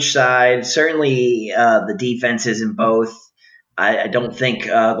moves on each side. Certainly, the defenses in both. I don't think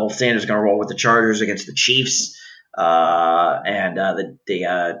Gold Standard's going to roll with the Chargers against the Chiefs, and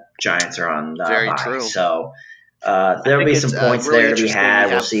the Giants are on Very bye. true. So I there'll think be it's some points really there to be interesting. had. We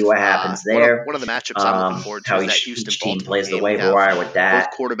We'll have see what happens there. one of the matchups I'm looking forward to How is that each team Houston-Baltimore plays the game. We waiver have wire with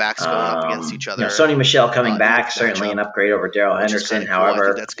that. both quarterbacks going up against each other. Sony Michel coming in back, this certainly matchup, an upgrade over Daryl which is Henderson. kinda cool. I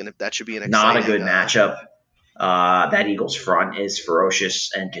However, think that should be an not a exciting good matchup. That Eagles front is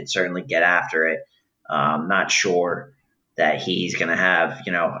ferocious and can certainly get after it. Not sure that he's going to have,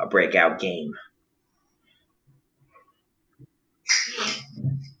 a breakout game.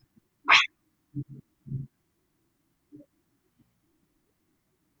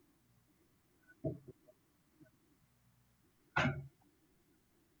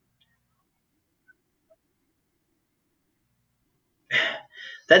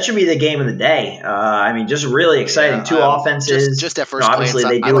 That should be the game of the day. Just really exciting. Two offenses. Just at first obviously,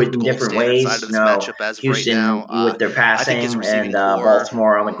 glance, they I do like it the in Gold different Standard ways. side of this matchup as of Houston right now. with their I think his passing receiving and core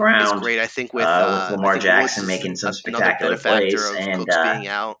Baltimore on the is ground great. I think with Lamar Woods Jackson is making some another spectacular benefactor plays. of And Cooks being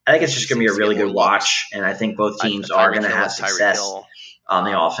out. I think it's just He going to be a seems to get really more good looks. watch. And I think both teams are going to have success on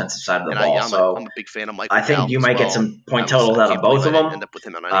the offensive side of the ball. I'm a big fan of Michael I think Gallup you as might get well. some point totals out of both of them. End up with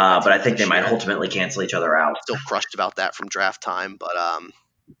him on any of my But I teams think they this might year. ultimately cancel each other out. Still crushed about that from draft time, but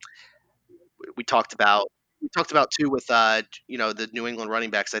we talked about too with the New England running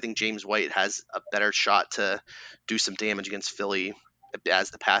backs. I think James White has a better shot to do some damage against Philly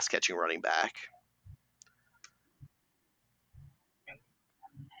as the pass catching running back.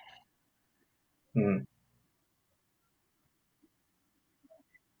 Hmm.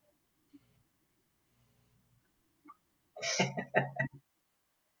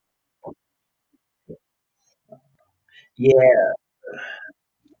 Yeah,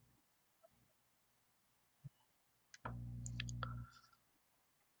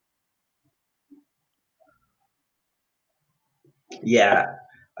 yeah.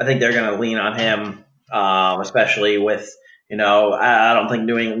 I think they're going to lean on him, especially with I don't think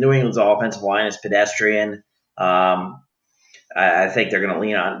New England's offensive line is pedestrian. Um, I think they're going to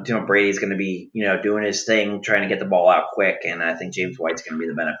lean on Brady's going to be doing his thing, trying to get the ball out quick, and I think James White's going to be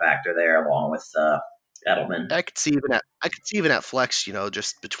the benefactor there, along with Edelman. I could see even at flex,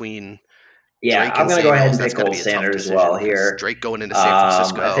 just between Yeah, Drake I'm and going to go ahead Samuels, and that's pick going to Gold be a tough Standard as decision well because here. Drake going into San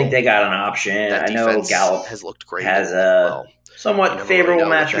Francisco. I think they got an option. That I know defense Gallup has looked great. has well, somewhat never favorable really know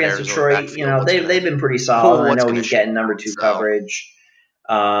match with that against Arizona Detroit. backfield what's They've been pretty pull solid. I what's know gonna he's shake getting number out, 2 so. coverage.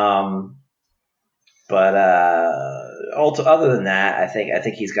 But other than that, I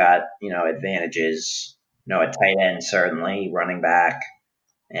think he's got advantages. A tight end certainly, running back,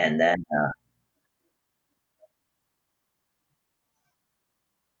 and then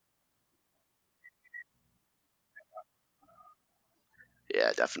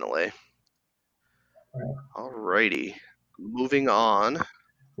Yeah, definitely. Alrighty, moving on.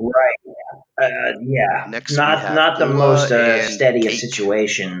 right. Yeah, Next we not have the Ua most and steady of Cake.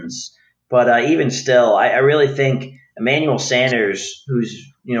 situations, but even still, I really think Emmanuel Sanders,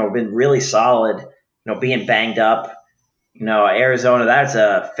 who's been really solid, being banged up, Arizona, that's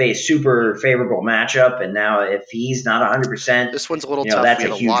a super favorable matchup, and now if he's not 100%, This one's a little tough. that's We a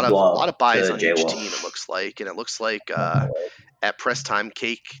have huge a blow lot of buys to on J. each Will. team. It looks like at press time,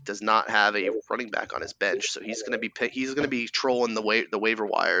 Cake does not have a running back on his bench, so he's going to be trolling the waiver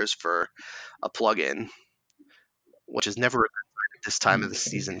wires for a plug-in, which is never a good sign at this time of the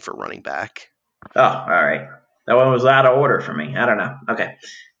season for running back. Oh, all right. That one was out of order for me. I don't know. Okay.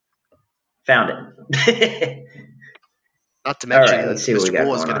 Found it. Not to mention, right, let's see what we Mr. got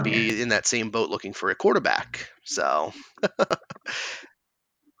Bull is going going to on be here. in that same boat looking for a quarterback. So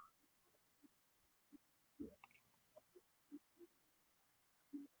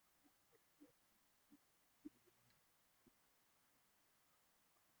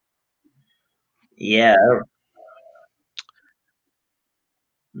Yeah.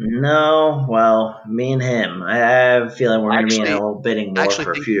 No, well, me and him. I have a feeling we're going to be in a little bidding war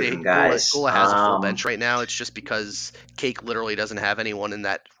for a think few different guys. Gula has a full bench right now. It's just because Cake literally doesn't have anyone in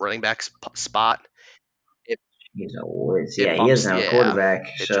that running back spot. He's a Woods. It Yeah, he bumps- is now a yeah, quarterback.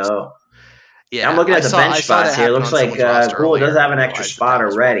 it So Yeah, I'm looking at the bench I saw that spots here. It happen looks on like someone's roster Gula does earlier have an and extra realized spot that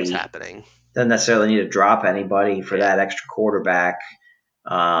was what was already. happening. Doesn't necessarily need to drop anybody for Yeah. that extra quarterback.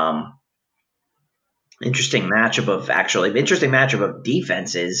 Interesting matchup of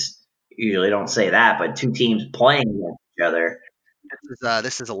defenses. Usually don't say that, but two teams playing against each other.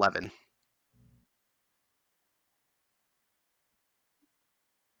 This is 11.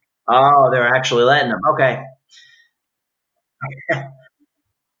 Oh, they're actually letting them. Okay.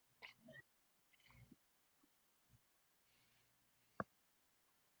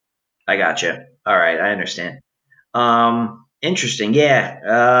 I got you. All right, I understand. Interesting.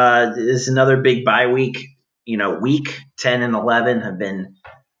 Yeah. This is another big bye week. Week 10 and 11 have been,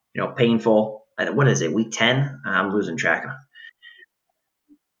 painful. What is it? Week 10? I'm losing track of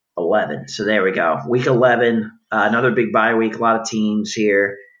 11. So there we go. Week 11, another big bye week. A lot of teams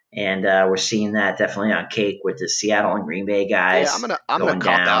here. And we're seeing that definitely on Cake with the Seattle and Green Bay guys. Yeah, I'm gonna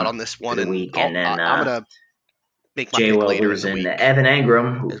cop out on this one and week, and then I'm gonna make my Jay pick will later lose in the in week. Evan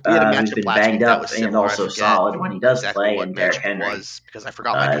Engram, We had a who's matchup been last banged week that up was and similar. I also forget solid when he does exactly play, what and Derrick matchup it Henry was because I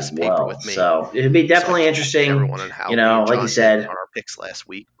forgot my piece as of paper well. with me. So it'll be definitely interesting. Everyone and how Like you said, on our picks last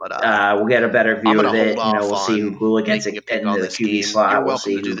week, but we'll get a better view I'm of gonna it. hold off We'll see who on Gula gets making a pick in on the this QB game. slot. You're We'll welcome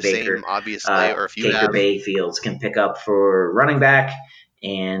see to do who the Baker, same, obviously, or if you Baker have Mayfields can pick up for running back,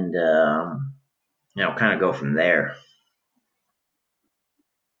 and kind of go from there.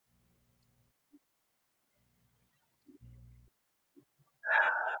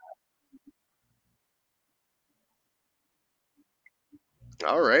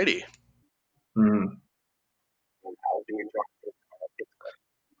 Alrighty. Mm.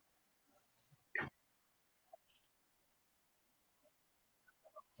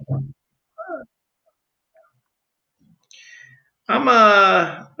 I'm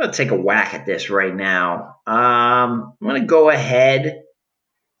gonna take a whack at this right now. I'm gonna go ahead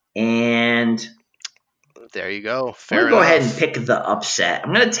and There you go. I'm Fair gonna go ahead and enough. pick the upset.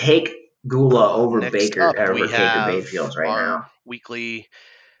 I'm gonna take Gula over Next Baker up, over we Baker have Mayfield right our now. weekly.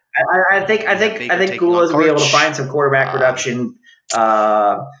 I think Baker taking Gula's on be able to Karch. find some quarterback production.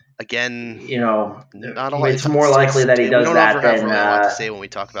 Again, not a lot. It's more likely that he does we don't that ever have than really a lot to say when we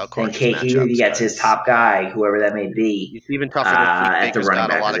talk about than Karch's Cake. He gets his matchups. top guy, whoever that may be, It's even tougher this week. at the Baker's running got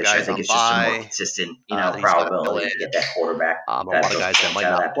a back lot of position. I guys think on it's just a more bye. consistent, He's gotta fill probability in. to get that quarterback. A lot of guys that might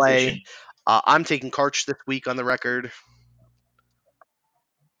not play. I'm taking Karch this week on the record.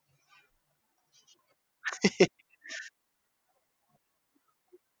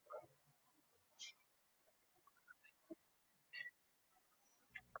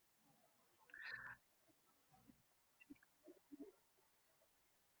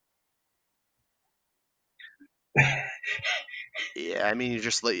 Yeah, I mean,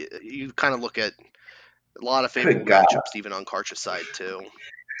 you kind of look at a lot of favorable matchups, even on Karch's side too,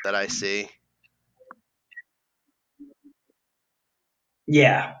 that I see.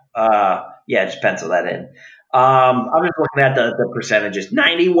 Yeah, just pencil that in. I'm just looking at the percentages.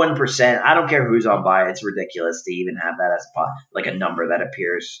 91%. I don't care who's on bye. It's ridiculous to even have that as like a number that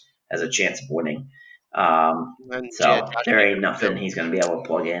appears as a chance of winning. There ain't nothing he's going to be able to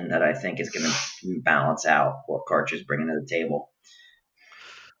plug in that I think is going to balance out what Karch is bringing to the table.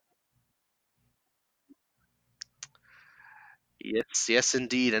 Yes,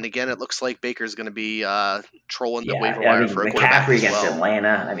 indeed. And again, it looks like Baker's going to be trolling the waiver I wire mean, for a quarterback McCaffrey as against well. Atlanta.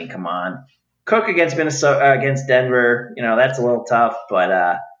 I mean, come on. Cook against Minnesota, against Denver. That's a little tough, but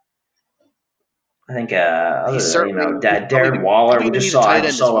I think Darren Waller. I just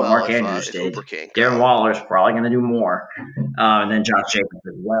saw what Mark Andrews did. Darren Waller's probably going to do more, and then Josh Jacobs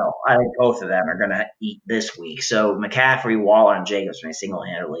as well. I think both of them are going to eat this week. So McCaffrey, Waller, and Jacobs may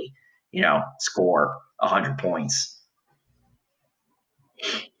single-handedly, score 100 points.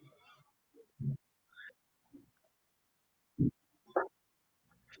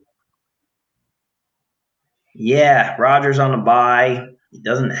 Yeah, Rodgers on the bye. He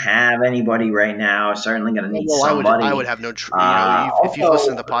doesn't have anybody right now. Certainly going to need somebody. I would have no. If you've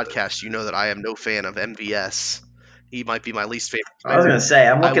listened to the podcast, you know that I am no fan of MVS. He might be my least favorite. I was going to say,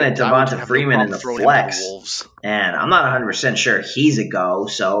 I'm looking at Devonta Freeman in the flex, and I'm not 100% sure he's a go.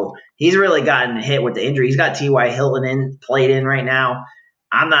 So he's really gotten hit with the injury. He's got T.Y. Hilton played in right now.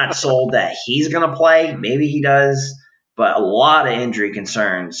 I'm not sold that he's going to play. Maybe he does, but a lot of injury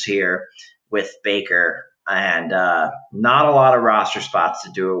concerns here with Baker. And not a lot of roster spots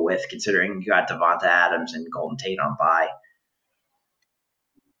to do it with, considering you got Devonta Adams and Golden Tate on bye.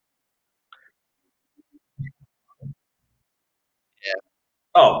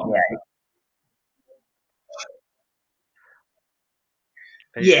 Oh, yeah.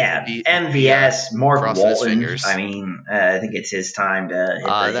 Yeah, MVS, Mark crossing his Walton. fingers. I mean, I think it's his time to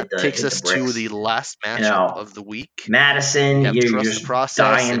hit the takes us bricks. to the last matchup You know, of the week. Madison, have you're trust the just process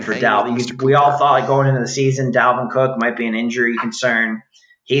dying and for hanging with Dalvin. Mr. We all Cooper. thought like going into the season, Dalvin Cook might be an injury concern.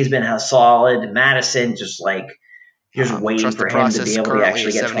 He's been solid. Madison just like just waiting trust for the him to process, be able to currently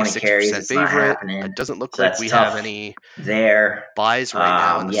actually a get 20 carries. 76% It's not favorite. happening. It doesn't look So like that's we tough have any there. buys right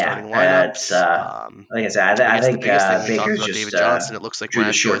now in the starting lineups. Like I said, I think the biggest thing we talked Baker's about just David Johnson. It looks like drew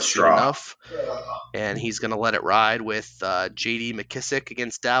the Marashio short has seen straw. enough, and he's going to let it ride with J.D. McKissick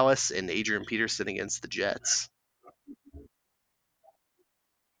against Dallas and Adrian Peterson against the Jets.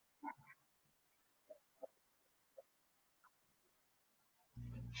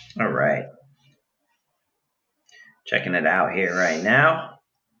 All right. Checking it out here right now.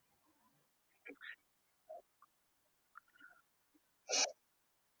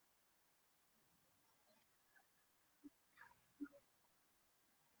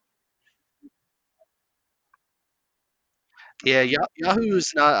 Yeah,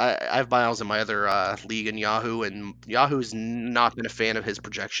 Yahoo's not. I have Miles in my other league in Yahoo, and Yahoo's not been a fan of his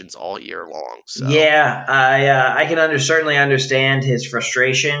projections all year long. So Yeah, I can certainly understand his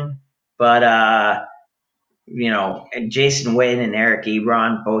frustration, but and Jason Witten and Eric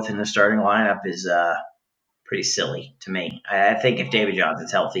Ebron both in the starting lineup is pretty silly to me. I think if David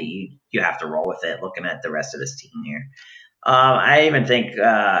Johnson's healthy, you have to roll with it. Looking at the rest of this team here, I even think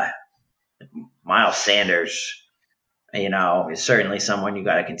Miles Sanders, is certainly someone you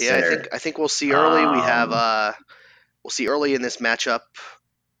got to consider. Yeah, I think we'll see early. We'll see early in this matchup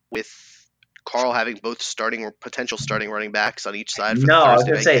with Carl having both potential starting running backs on each side for the I was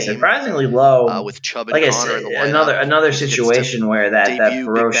Thursday going to night say game. Surprisingly low. With Chubb and Like I Connor said, in the lineup. another situation where that debut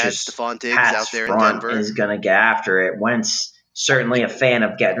ferocious Big Bad Stephon Diggs pass out there in front Denver. is going to get after it. Wentz certainly a fan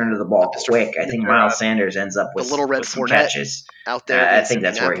of getting rid of the ball quick. I think Miles Sanders ends up with the little red with some Fournette catches. out there. I think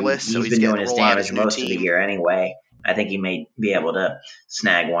that's where he's so been doing his damage most team. of the year anyway. I think he may be able to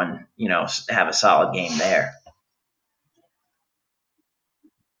snag one, have a solid game there.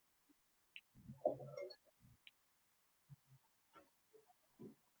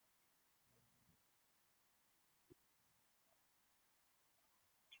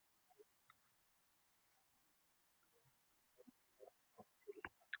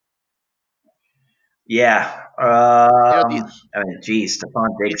 Yeah. Stephon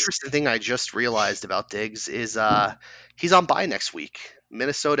Diggs. Interesting thing I just realized about Diggs is he's on bye next week.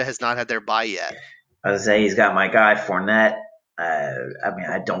 Minnesota has not had their bye yet. I would say he's got my guy Fournette.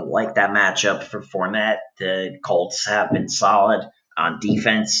 I don't like that matchup for Fournette. The Colts have been solid on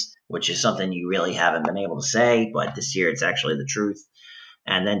defense, which is something you really haven't been able to say, but this year it's actually the truth.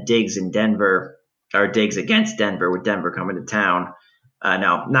 And then Diggs in Denver, or Diggs against Denver, with Denver coming to town.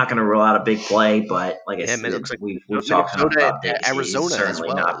 No, not going to rule out a big play, but like I said, looks like we've talked about Diggs. Arizona He's certainly as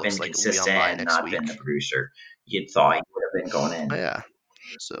well. not been consistent and not been the producer you'd thought he would have been going in. Yeah.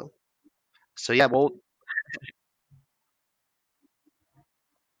 So yeah, well.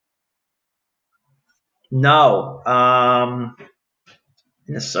 No,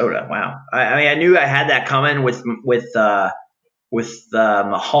 Minnesota. Wow. I mean, I knew I had that coming with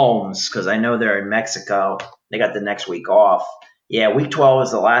Mahomes because I know they're in Mexico. They got the next week off. Yeah, week 12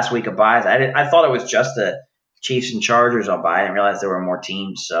 is the last week of buys. I thought it was just the Chiefs and Chargers on bye. I didn't realize there were more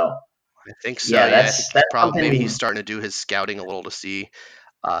teams. So I think so. Yeah, that's probably maybe he's starting to do his scouting a little to see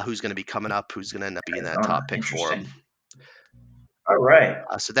who's going to be coming up, who's going to end up being that top pick for him. All right.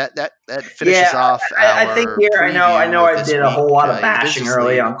 So that finishes off. I think here I know I did a whole lot of bashing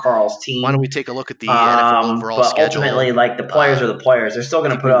early on Carl's team. Why don't we take a look at the NFL overall schedule? Ultimately, like the players are the players. They're still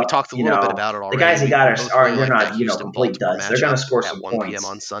going to put up. We talked a little bit about it already. The guys he got they're not complete duds. They're going to score some points.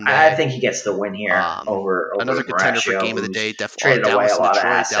 On Sunday. I think he gets the win here over another contender Marashio, for game of the day. Definitely traded away a lot of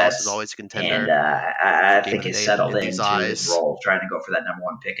Detroit. assets. Dallas is always a contender. And I think he's settled into his role, trying to go for that number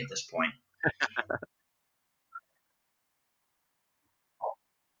one pick at this point.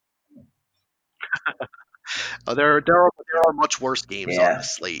 There are much worse games on the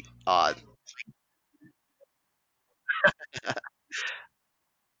slate.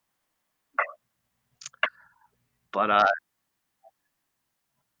 But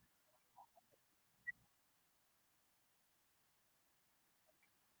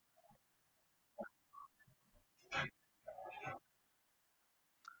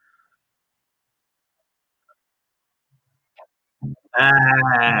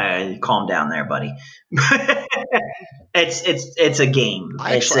calm down there, buddy. It's a game.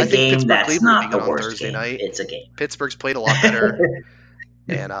 It's a game that's not the worst game. It's a game. Pittsburgh's played a lot better,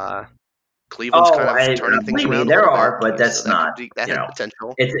 and Cleveland's kind of turning things maybe around. there a little are, bit, but that's so not. that has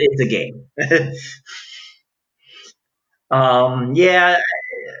potential. It's a game. Yeah,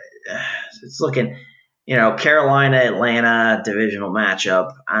 it's looking. Carolina, Atlanta divisional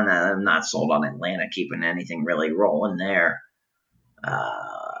matchup. I'm not sold on Atlanta keeping anything really rolling there.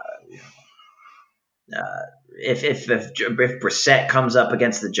 If Brissett comes up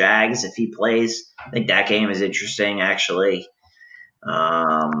against the Jags, if he plays, I think that game is interesting actually.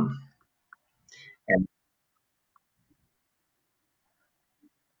 And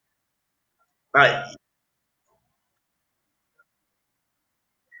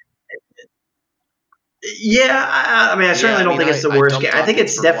yeah, I certainly don't think it's the worst game. I think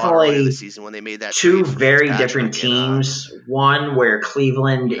it's definitely the season when they made that two trade for very different Fitzpatrick teams. One where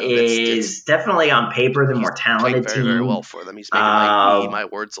Cleveland is definitely on paper the more talented very, team. very well for them. He's making my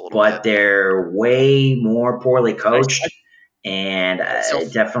words a little bit. But they're way more poorly coached. And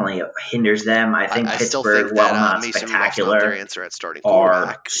it definitely hinders them. I think Pittsburgh, while not spectacular,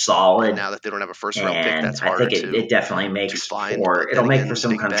 are solid. And now that they don't have a first-round pick, that's harder. I think it definitely makes for it'll make for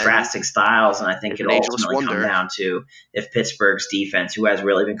some contrasting styles, and I think it'll ultimately come down to if Pittsburgh's defense, who has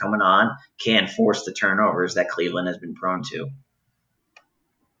really been coming on, can force the turnovers that Cleveland has been prone to.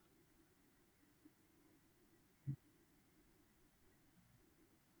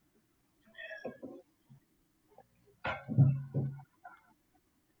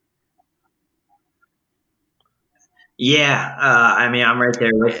 Yeah, I'm right there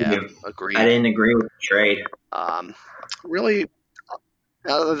with you. Agreed. I didn't agree with the trade. Really,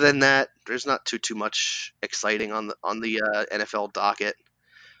 other than that, there's not too much exciting on the NFL docket.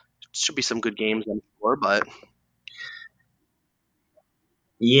 Should be some good games, I'm sure, but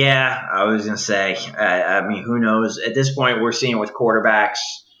yeah, I was gonna say. Who knows? At this point, we're seeing with quarterbacks.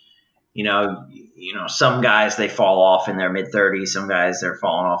 Some guys they fall off in their mid-30s. Some guys they're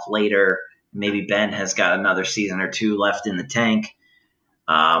falling off later. Maybe Ben has got another season or two left in the tank.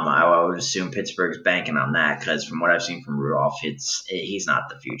 I would assume Pittsburgh's banking on that because from what I've seen from Rudolph, he's not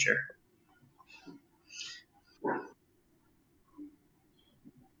the future.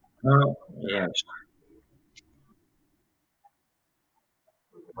 Oh, yeah.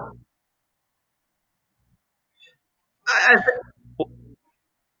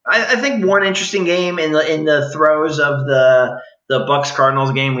 I think one interesting game in the throes of the Bucks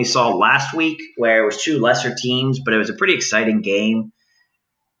Cardinals game we saw last week, where it was two lesser teams, but it was a pretty exciting game.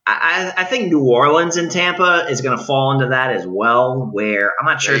 I think New Orleans and Tampa is going to fall into that as well, where I'm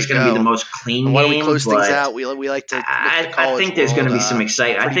not sure it's going to be the most clean game. Why don't we close things out? We like to. I think there's going to be some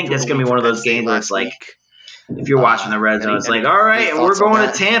excitement. I think that's going to be one of those games where it's like, if you're watching the red zone, it's like, all right, we're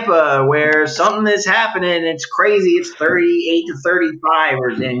going to Tampa where something is happening. It's crazy. It's 38-35,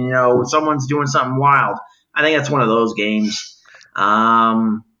 or someone's doing something wild. I think that's one of those games.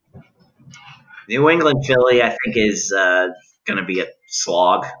 New England Philly, I think, is going to be a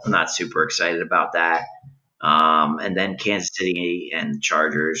slog. I'm not super excited about that. And then Kansas City and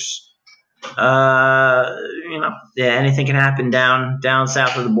Chargers. Anything can happen down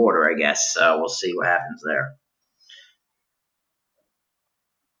south of the border, I guess. We'll see what happens there.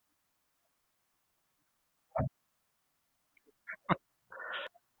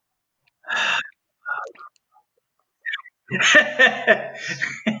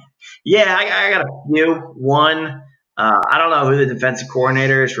 Yeah, I got a few. One, I don't know who the defensive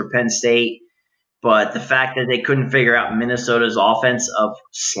coordinator is for Penn State, but the fact that they couldn't figure out Minnesota's offense of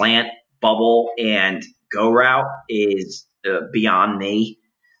slant, bubble, and go route is beyond me.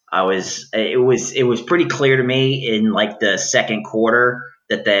 It was pretty clear to me in like the second quarter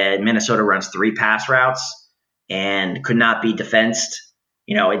that the Minnesota runs 3 pass routes and could not be defensed.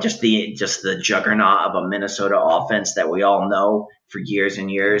 Just the juggernaut of a Minnesota offense that we all know for years and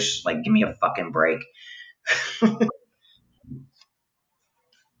years. Like, give me a fucking break.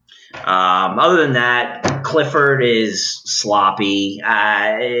 Other than that, Clifford is sloppy.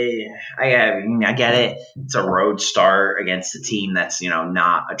 I get it. It's a road start against a team that's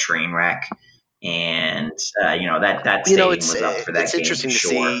not a train wreck, and that stadium was up for that it's game. Interesting to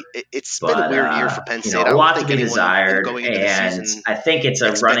see. It's been a weird year for Penn State. A lot to be desired, and I think it's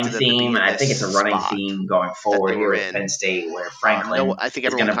a running theme, and I think it's a running theme going forward here with Penn State, where Franklin I think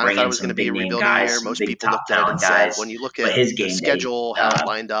everyone kind of thought it was going to be a rebuilding year. Most people looked at it and said, when you look at his game schedule, how it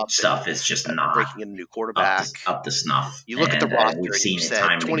lined up, stuff is just not breaking in a new quarterback up to snuff. You look at the roster, we've seen it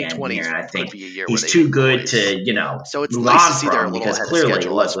time and again 2020 here, and I think could be a year he's too good to So it's move nice on to see they're a from, little because ahead of clearly,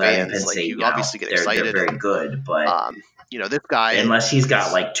 schedule as Penn fans. State, you obviously get excited. They're very good, but this guy, unless he's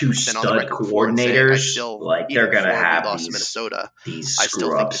got like 2 stud coordinators, they're gonna have Minnesota. These I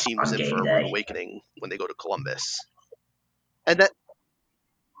still think the screw-ups team was on in for game a rude day. awakening when they go to Columbus, and that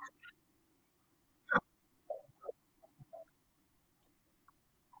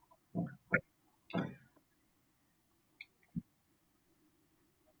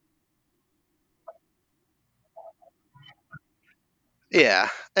Yeah,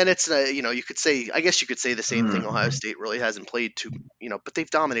 and it's you could say, I guess you could say the same thing. Ohio Mm. State really hasn't played too, but they've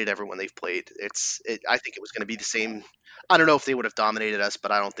dominated everyone they've played. I think it was going to be the same. I don't know if they would have dominated us,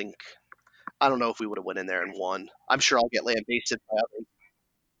 but I don't know if we would have went in there and won. I'm sure I'll get lambasted by others.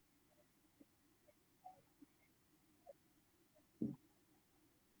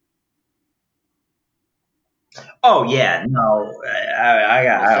 Oh yeah, no,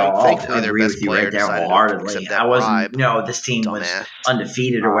 Well, I'll thankfully their agree best with you right player there decided to wholeheartedly. accept I that wasn't, bribe. this team was Dumbass.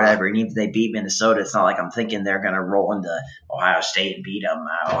 undefeated or whatever, and even if they beat Minnesota, it's not like I'm thinking they're going to roll into Ohio State and beat them.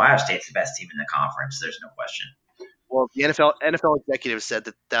 Ohio State's the best team in the conference. There's no question. Well, the NFL executive said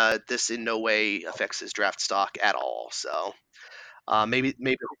that this in no way affects his draft stock at all. So maybe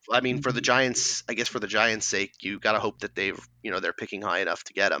I mean for the Giants, I guess for the Giants' sake, you got to hope that they're picking high enough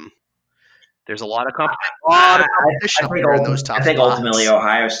to get him. There's a lot I, of competition up there in those top I think ultimately spots.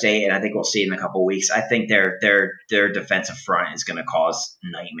 Ohio State, and I think we'll see in a couple weeks. I think their defensive front is going to cause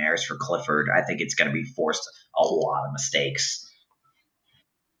nightmares for Clifford. I think it's going to be forced a lot of mistakes.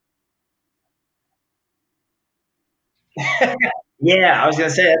 Yeah, I was gonna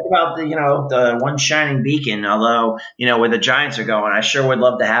say that's about the one shining beacon. Although where the Giants are going, I sure would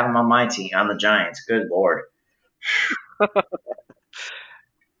love to have him on my team on the Giants. Good lord.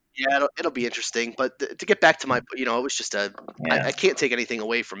 Yeah, it'll be interesting. But to get back to my, it was just Yeah, I can't take anything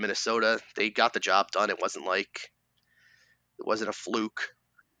away from Minnesota. They got the job done. It wasn't a fluke.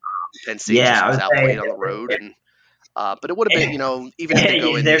 Penn State yeah. just I was would say outplayed on the road, and but it would have been, even if they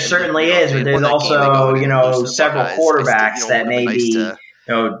go there and certainly if is, they but had there's won that game, they go also in and lose to the several Buckeyes. quarterbacks It that would have been may nice be to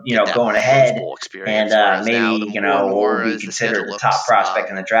get that going Rose ahead Bowl and experience. Whereas now, the maybe more and will more be as the schedule considered a top looks, prospect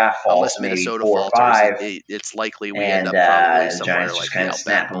in the draft falls unless to maybe Minnesota 4 or 5, falters, it's likely we end and up probably the Giants somewhere just like the kind of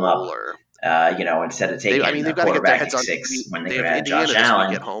Outback snap them up. Bowl or Instead of I mean, taking they've a got to get their quarterback heads at on. 6 when they They could have have had Josh Indiana this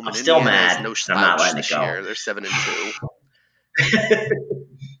week Allen, at home, I'm and still Indiana is mad, no and I'm not slouch letting it this go. year. They're 7-2.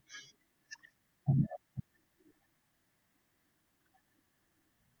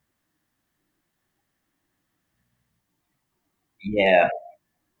 Yeah,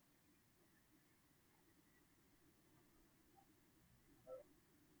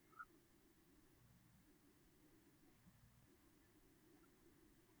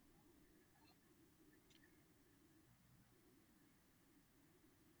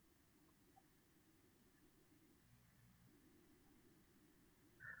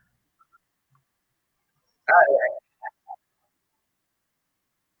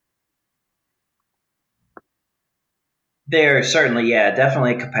 they're certainly, yeah,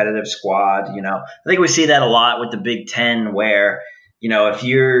 definitely a competitive squad. I think we see that a lot with the Big Ten, where if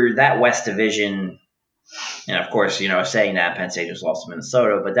you're that West Division, and of course, saying that Penn State just lost to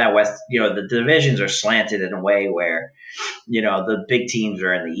Minnesota, but that West, the divisions are slanted in a way where the big teams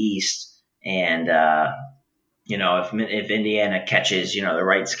are in the East, and if Indiana catches the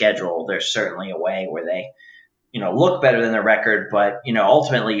right schedule, there's certainly a way where they look better than their record, but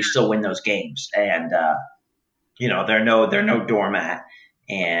ultimately you still win those games, and they're no doormat.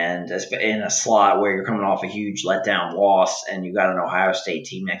 And in a slot where you're coming off a huge letdown loss, and you got an Ohio State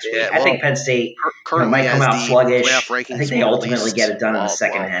team next week, Yeah, I well, think Penn State currently might come as out the playoff sluggish. I think rankings they were ultimately get released, it done in the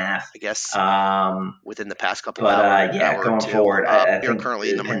second well, half. I guess Um, within the past couple but hour or going two. forward, I We are think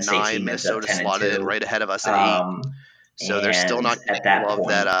currently the number Penn State 9. team ends up Minnesota 10 and slotted in 2. right ahead of us at 8. Um, So they're still and not at getting that love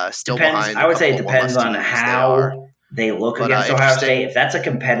that point, still depends. behind I a would say couple it of one depends less on teams they are. how they look But against Ohio State. interesting. If that's a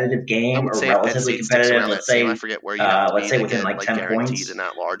competitive I game would or say if Penn relatively State sticks competitive, around that same, I forget where you'd have to let's be say to within get like like 10 guaranteed points, in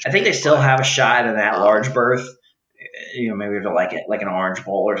that large I think they bid, still but have a shot at that large um, berth. Maybe to like an Orange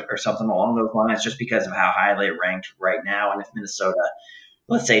Bowl or something along those lines, just because of how highly ranked right now. And if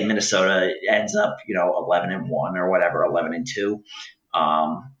let's say Minnesota ends up 11-1 or whatever, 11-2,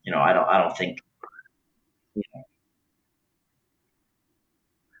 I don't think.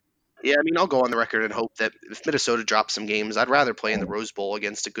 yeah, I mean, I'll go on the record and hope that if Minnesota drops some games, I'd rather play in the Rose Bowl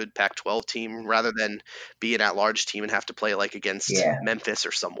against a good Pac-12 team rather than be an at-large team and have to play like against Yeah, Memphis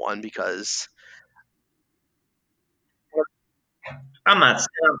or someone because I'm not.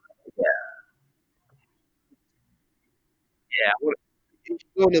 yeah,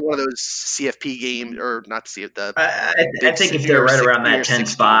 going to one of those CFP games or not the I think if New they're Year's right Six, around New that Year's 10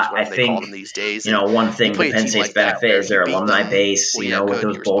 Six games, spot, I whatever they call think, them these days, and one you thing play to a Penn team State's like that benefit where is you their beat alumni them base, when you had with good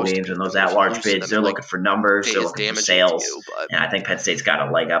and those you were bowl supposed to games and beat those them, you at-large lose to bids. them, They're and like looking for numbers. they They're is looking for damaging to sales. you. But And I think Penn State's got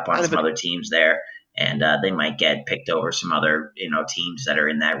a leg up on kind of some an other teams there. And they might get picked over some other, teams that are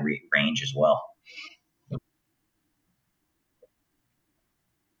in that range as well.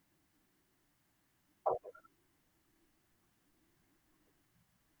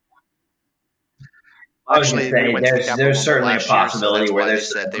 I was going Actually, to they say went to the Capital there's One Bowl certainly a last year, so possibility that's where why they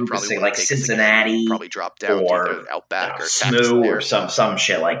there's a said they group of probably say wouldn't like take us again. They'd Cincinnati probably drop down to either or Outback or Kansas SMU or there. some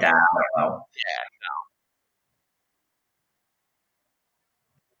shit like that. I don't know.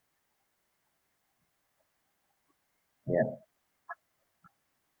 Yeah,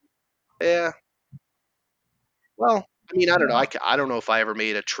 Yeah. Well, I mean, I don't know. I don't know if I ever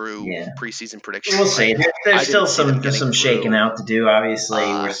made a true yeah. preseason prediction. We'll see. There's I still didn't see them some getting shaking through out to do. Obviously,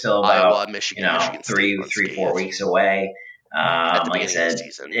 we're still about Iowa, Michigan, Michigan State 4 unscathed weeks away. at the Like I beginning of the said,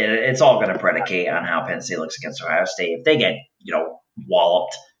 season. it's all going to predicate on how Penn State looks against Ohio State. If they get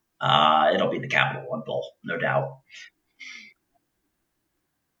walloped, it'll be the Capital One Bowl, no doubt.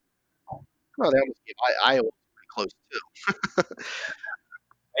 Well, they almost gave Iowa pretty close too.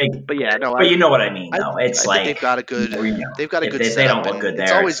 But yeah, no, But you know what I mean, I though. It's think like they've got a good if they setup, don't look and good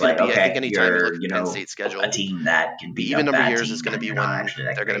it's there, always it's going to like be. I think okay, anytime you you're look at Penn State's schedule, a team that can the beat even up number that years team, is going to and be you're not when actually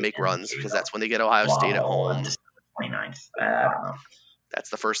that they're going to great, make and runs here you because go. that's when they get Ohio State at Waddle on home. December 29th. I don't know. That's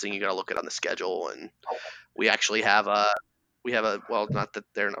the first thing you got to look at on the schedule, and we actually have a well, not that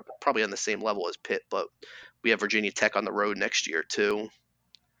they're not probably on the same level as Pitt, but we have Virginia Tech on the road next year too.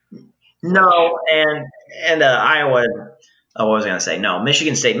 No, and Iowa. Oh, what was I going to say? No,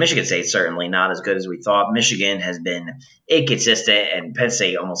 Michigan State. Michigan State's certainly not as good as we thought. Michigan has been inconsistent, and Penn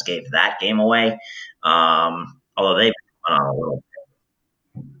State almost gave that game away. Although they've been on a little.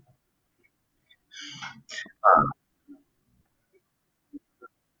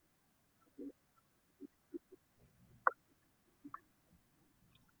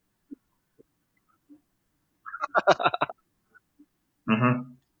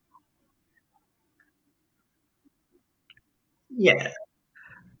 Mm-hmm. Yeah,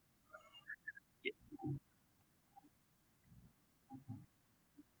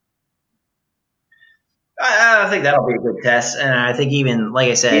 I think that'll be a good test, and I think even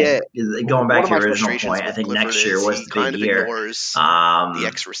like I said, Yeah, going back one to of my your original frustrations point, I with think Clifford next year is was he the big kind of year. ignores the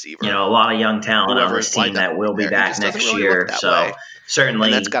X receiver. A lot of young talent on Whoever's this team lined up that will be there, he back just doesn't next really look year. that So way. And that's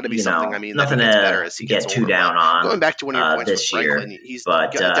certainly, got to be something. I mean, that he nothing gets better to as he get gets too older. down But on going back to one of your points with this year. Franklin, he's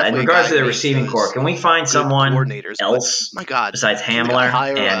But in definitely a regards guy to who the needs receiving those core, can we find good someone coordinators. else But my God, besides can the guy Hamler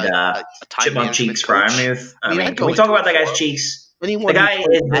hire and a time Chipmunk management Cheeks coach? Fryermuth? I mean, I'd Can go we talk into about it that guy's for him. cheeks? The Anyone guy who's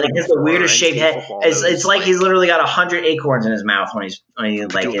played has the before weirdest NC shaped State head. football It's knows, like he's literally got 100 acorns in his mouth when he could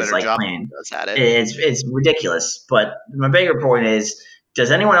do a is better job than playing. he does at it. It's ridiculous. But my bigger point is,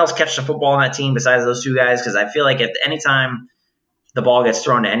 does anyone else catch the football on that team besides those two guys? Because I feel like at any time the ball gets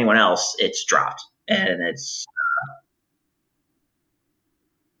thrown to anyone else, it's dropped, and it's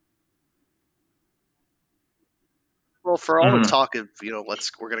Well, for all the mhm. talk of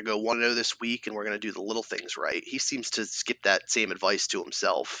we're gonna go 1-0 this week and we're gonna do the little things right, he seems to skip that same advice to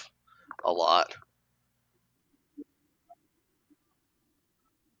himself a lot.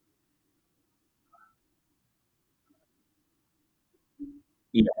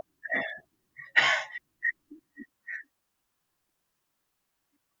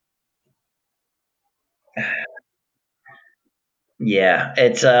 Yeah.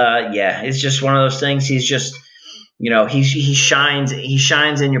 It's just one of those things. He's just he shines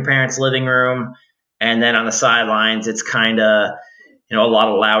in your parents' living room, and then on the sidelines, it's kind of a lot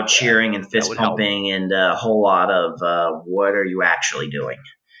of loud cheering and That fist would help. pumping and a whole lot of what are you actually doing?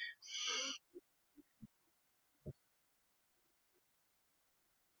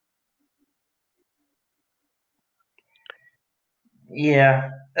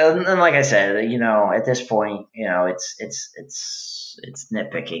 Yeah, and like I said, at this point, it's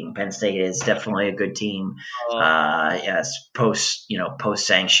nitpicking. Penn State is definitely a good team. Yes, post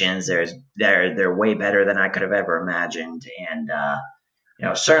sanctions, they're way better than I could have ever imagined, and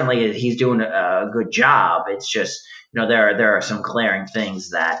certainly he's doing a good job. It's just there are some glaring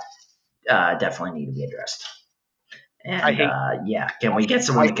things that definitely need to be addressed. I And hate can we get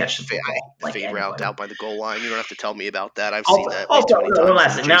someone to catch the I hate football the like fade route anybody? out by the goal line. You don't have to tell me about that. I've seen that way Also, too many one times in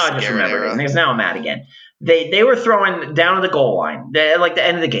last the thing. Now I Jason just Garrett remembered it, era. because now I'm mad again. They were throwing down to the goal line, like the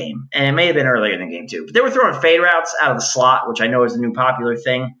end of the game, and it may have been earlier in the game too. But they were throwing fade routes out of the slot, which I know is a new popular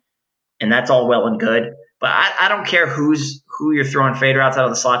thing, and that's all well and good. But I don't care who you're throwing fade routes out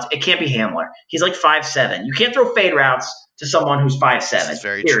of the slots. It can't be Hamler. He's like 5'7". You can't throw fade routes to someone who's 5'7". This is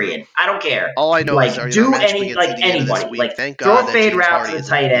very Period. true. I don't care. All I know is our Do matchup any against Indiana this anybody week. Thank throw God a that fade James route to Hardy the isn't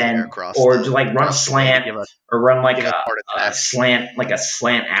tight in there end, across or the run a across the way to slant, give us or run give us heart a attacks slant, like a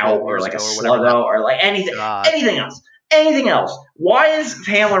slant 12 out, or years like a ago or whatever that sluggo, or like anything, God. anything else, anything else. Why is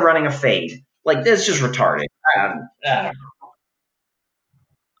Hamler running a fade? Like, that's just retarded. I don't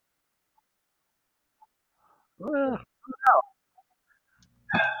Well,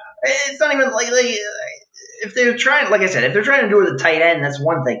 It's not even like if they're trying, like I said, if they're trying to do it with a tight end, that's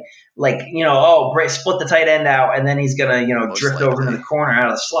one thing. Like, split the tight end out, and then he's gonna, drift over into the corner out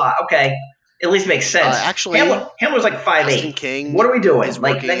of the slot. Okay, at least makes sense. Actually, Hamler's like 5'8". Justin King what are we doing? is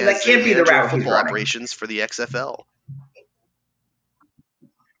Like working that as can't the be the manager of route he's football running. operations for the XFL.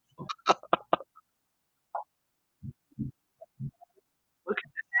 Look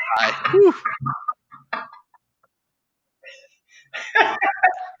at this guy. Whew.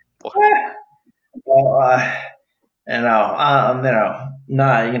 Well,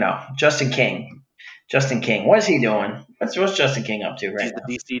 Justin King. Justin King, what is he doing? What's Justin King up to right He's now?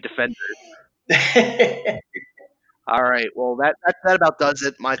 the DC defender. All right. Well, that about does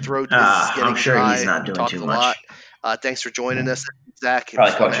it. My throat is getting I'm sure dry. he's not doing Talked too a much. lot. Thanks for joining us, Zach. It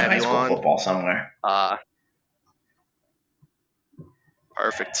Probably was fun to coaching have high you school on. football somewhere.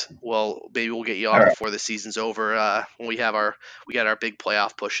 Perfect. Well, maybe we'll get you on All right. before the season's over. When we got our big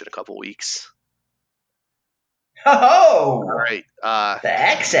playoff push in a couple weeks. Oh, All right. the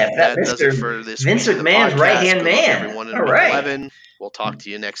XF. That does it for this Vince week of the McMahon's podcast. right-hand Good luck, man. everyone in All week right. 11. We'll talk to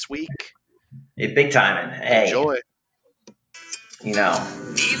you next week. Hey, big timing. Hey, Enjoy. maybe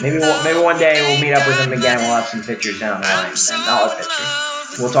one day we'll meet up with him again. We'll have some pictures down the line, and not our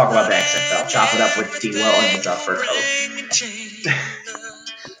pictures. We'll talk about the XFL. Chop it up with D. Will and his fur coat.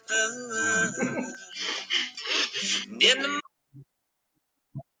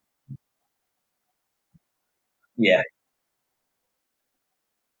 Yeah,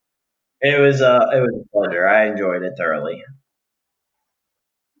 it was a pleasure. I enjoyed it thoroughly.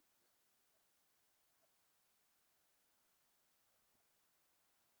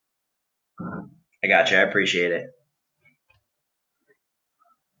 I got you. I appreciate it.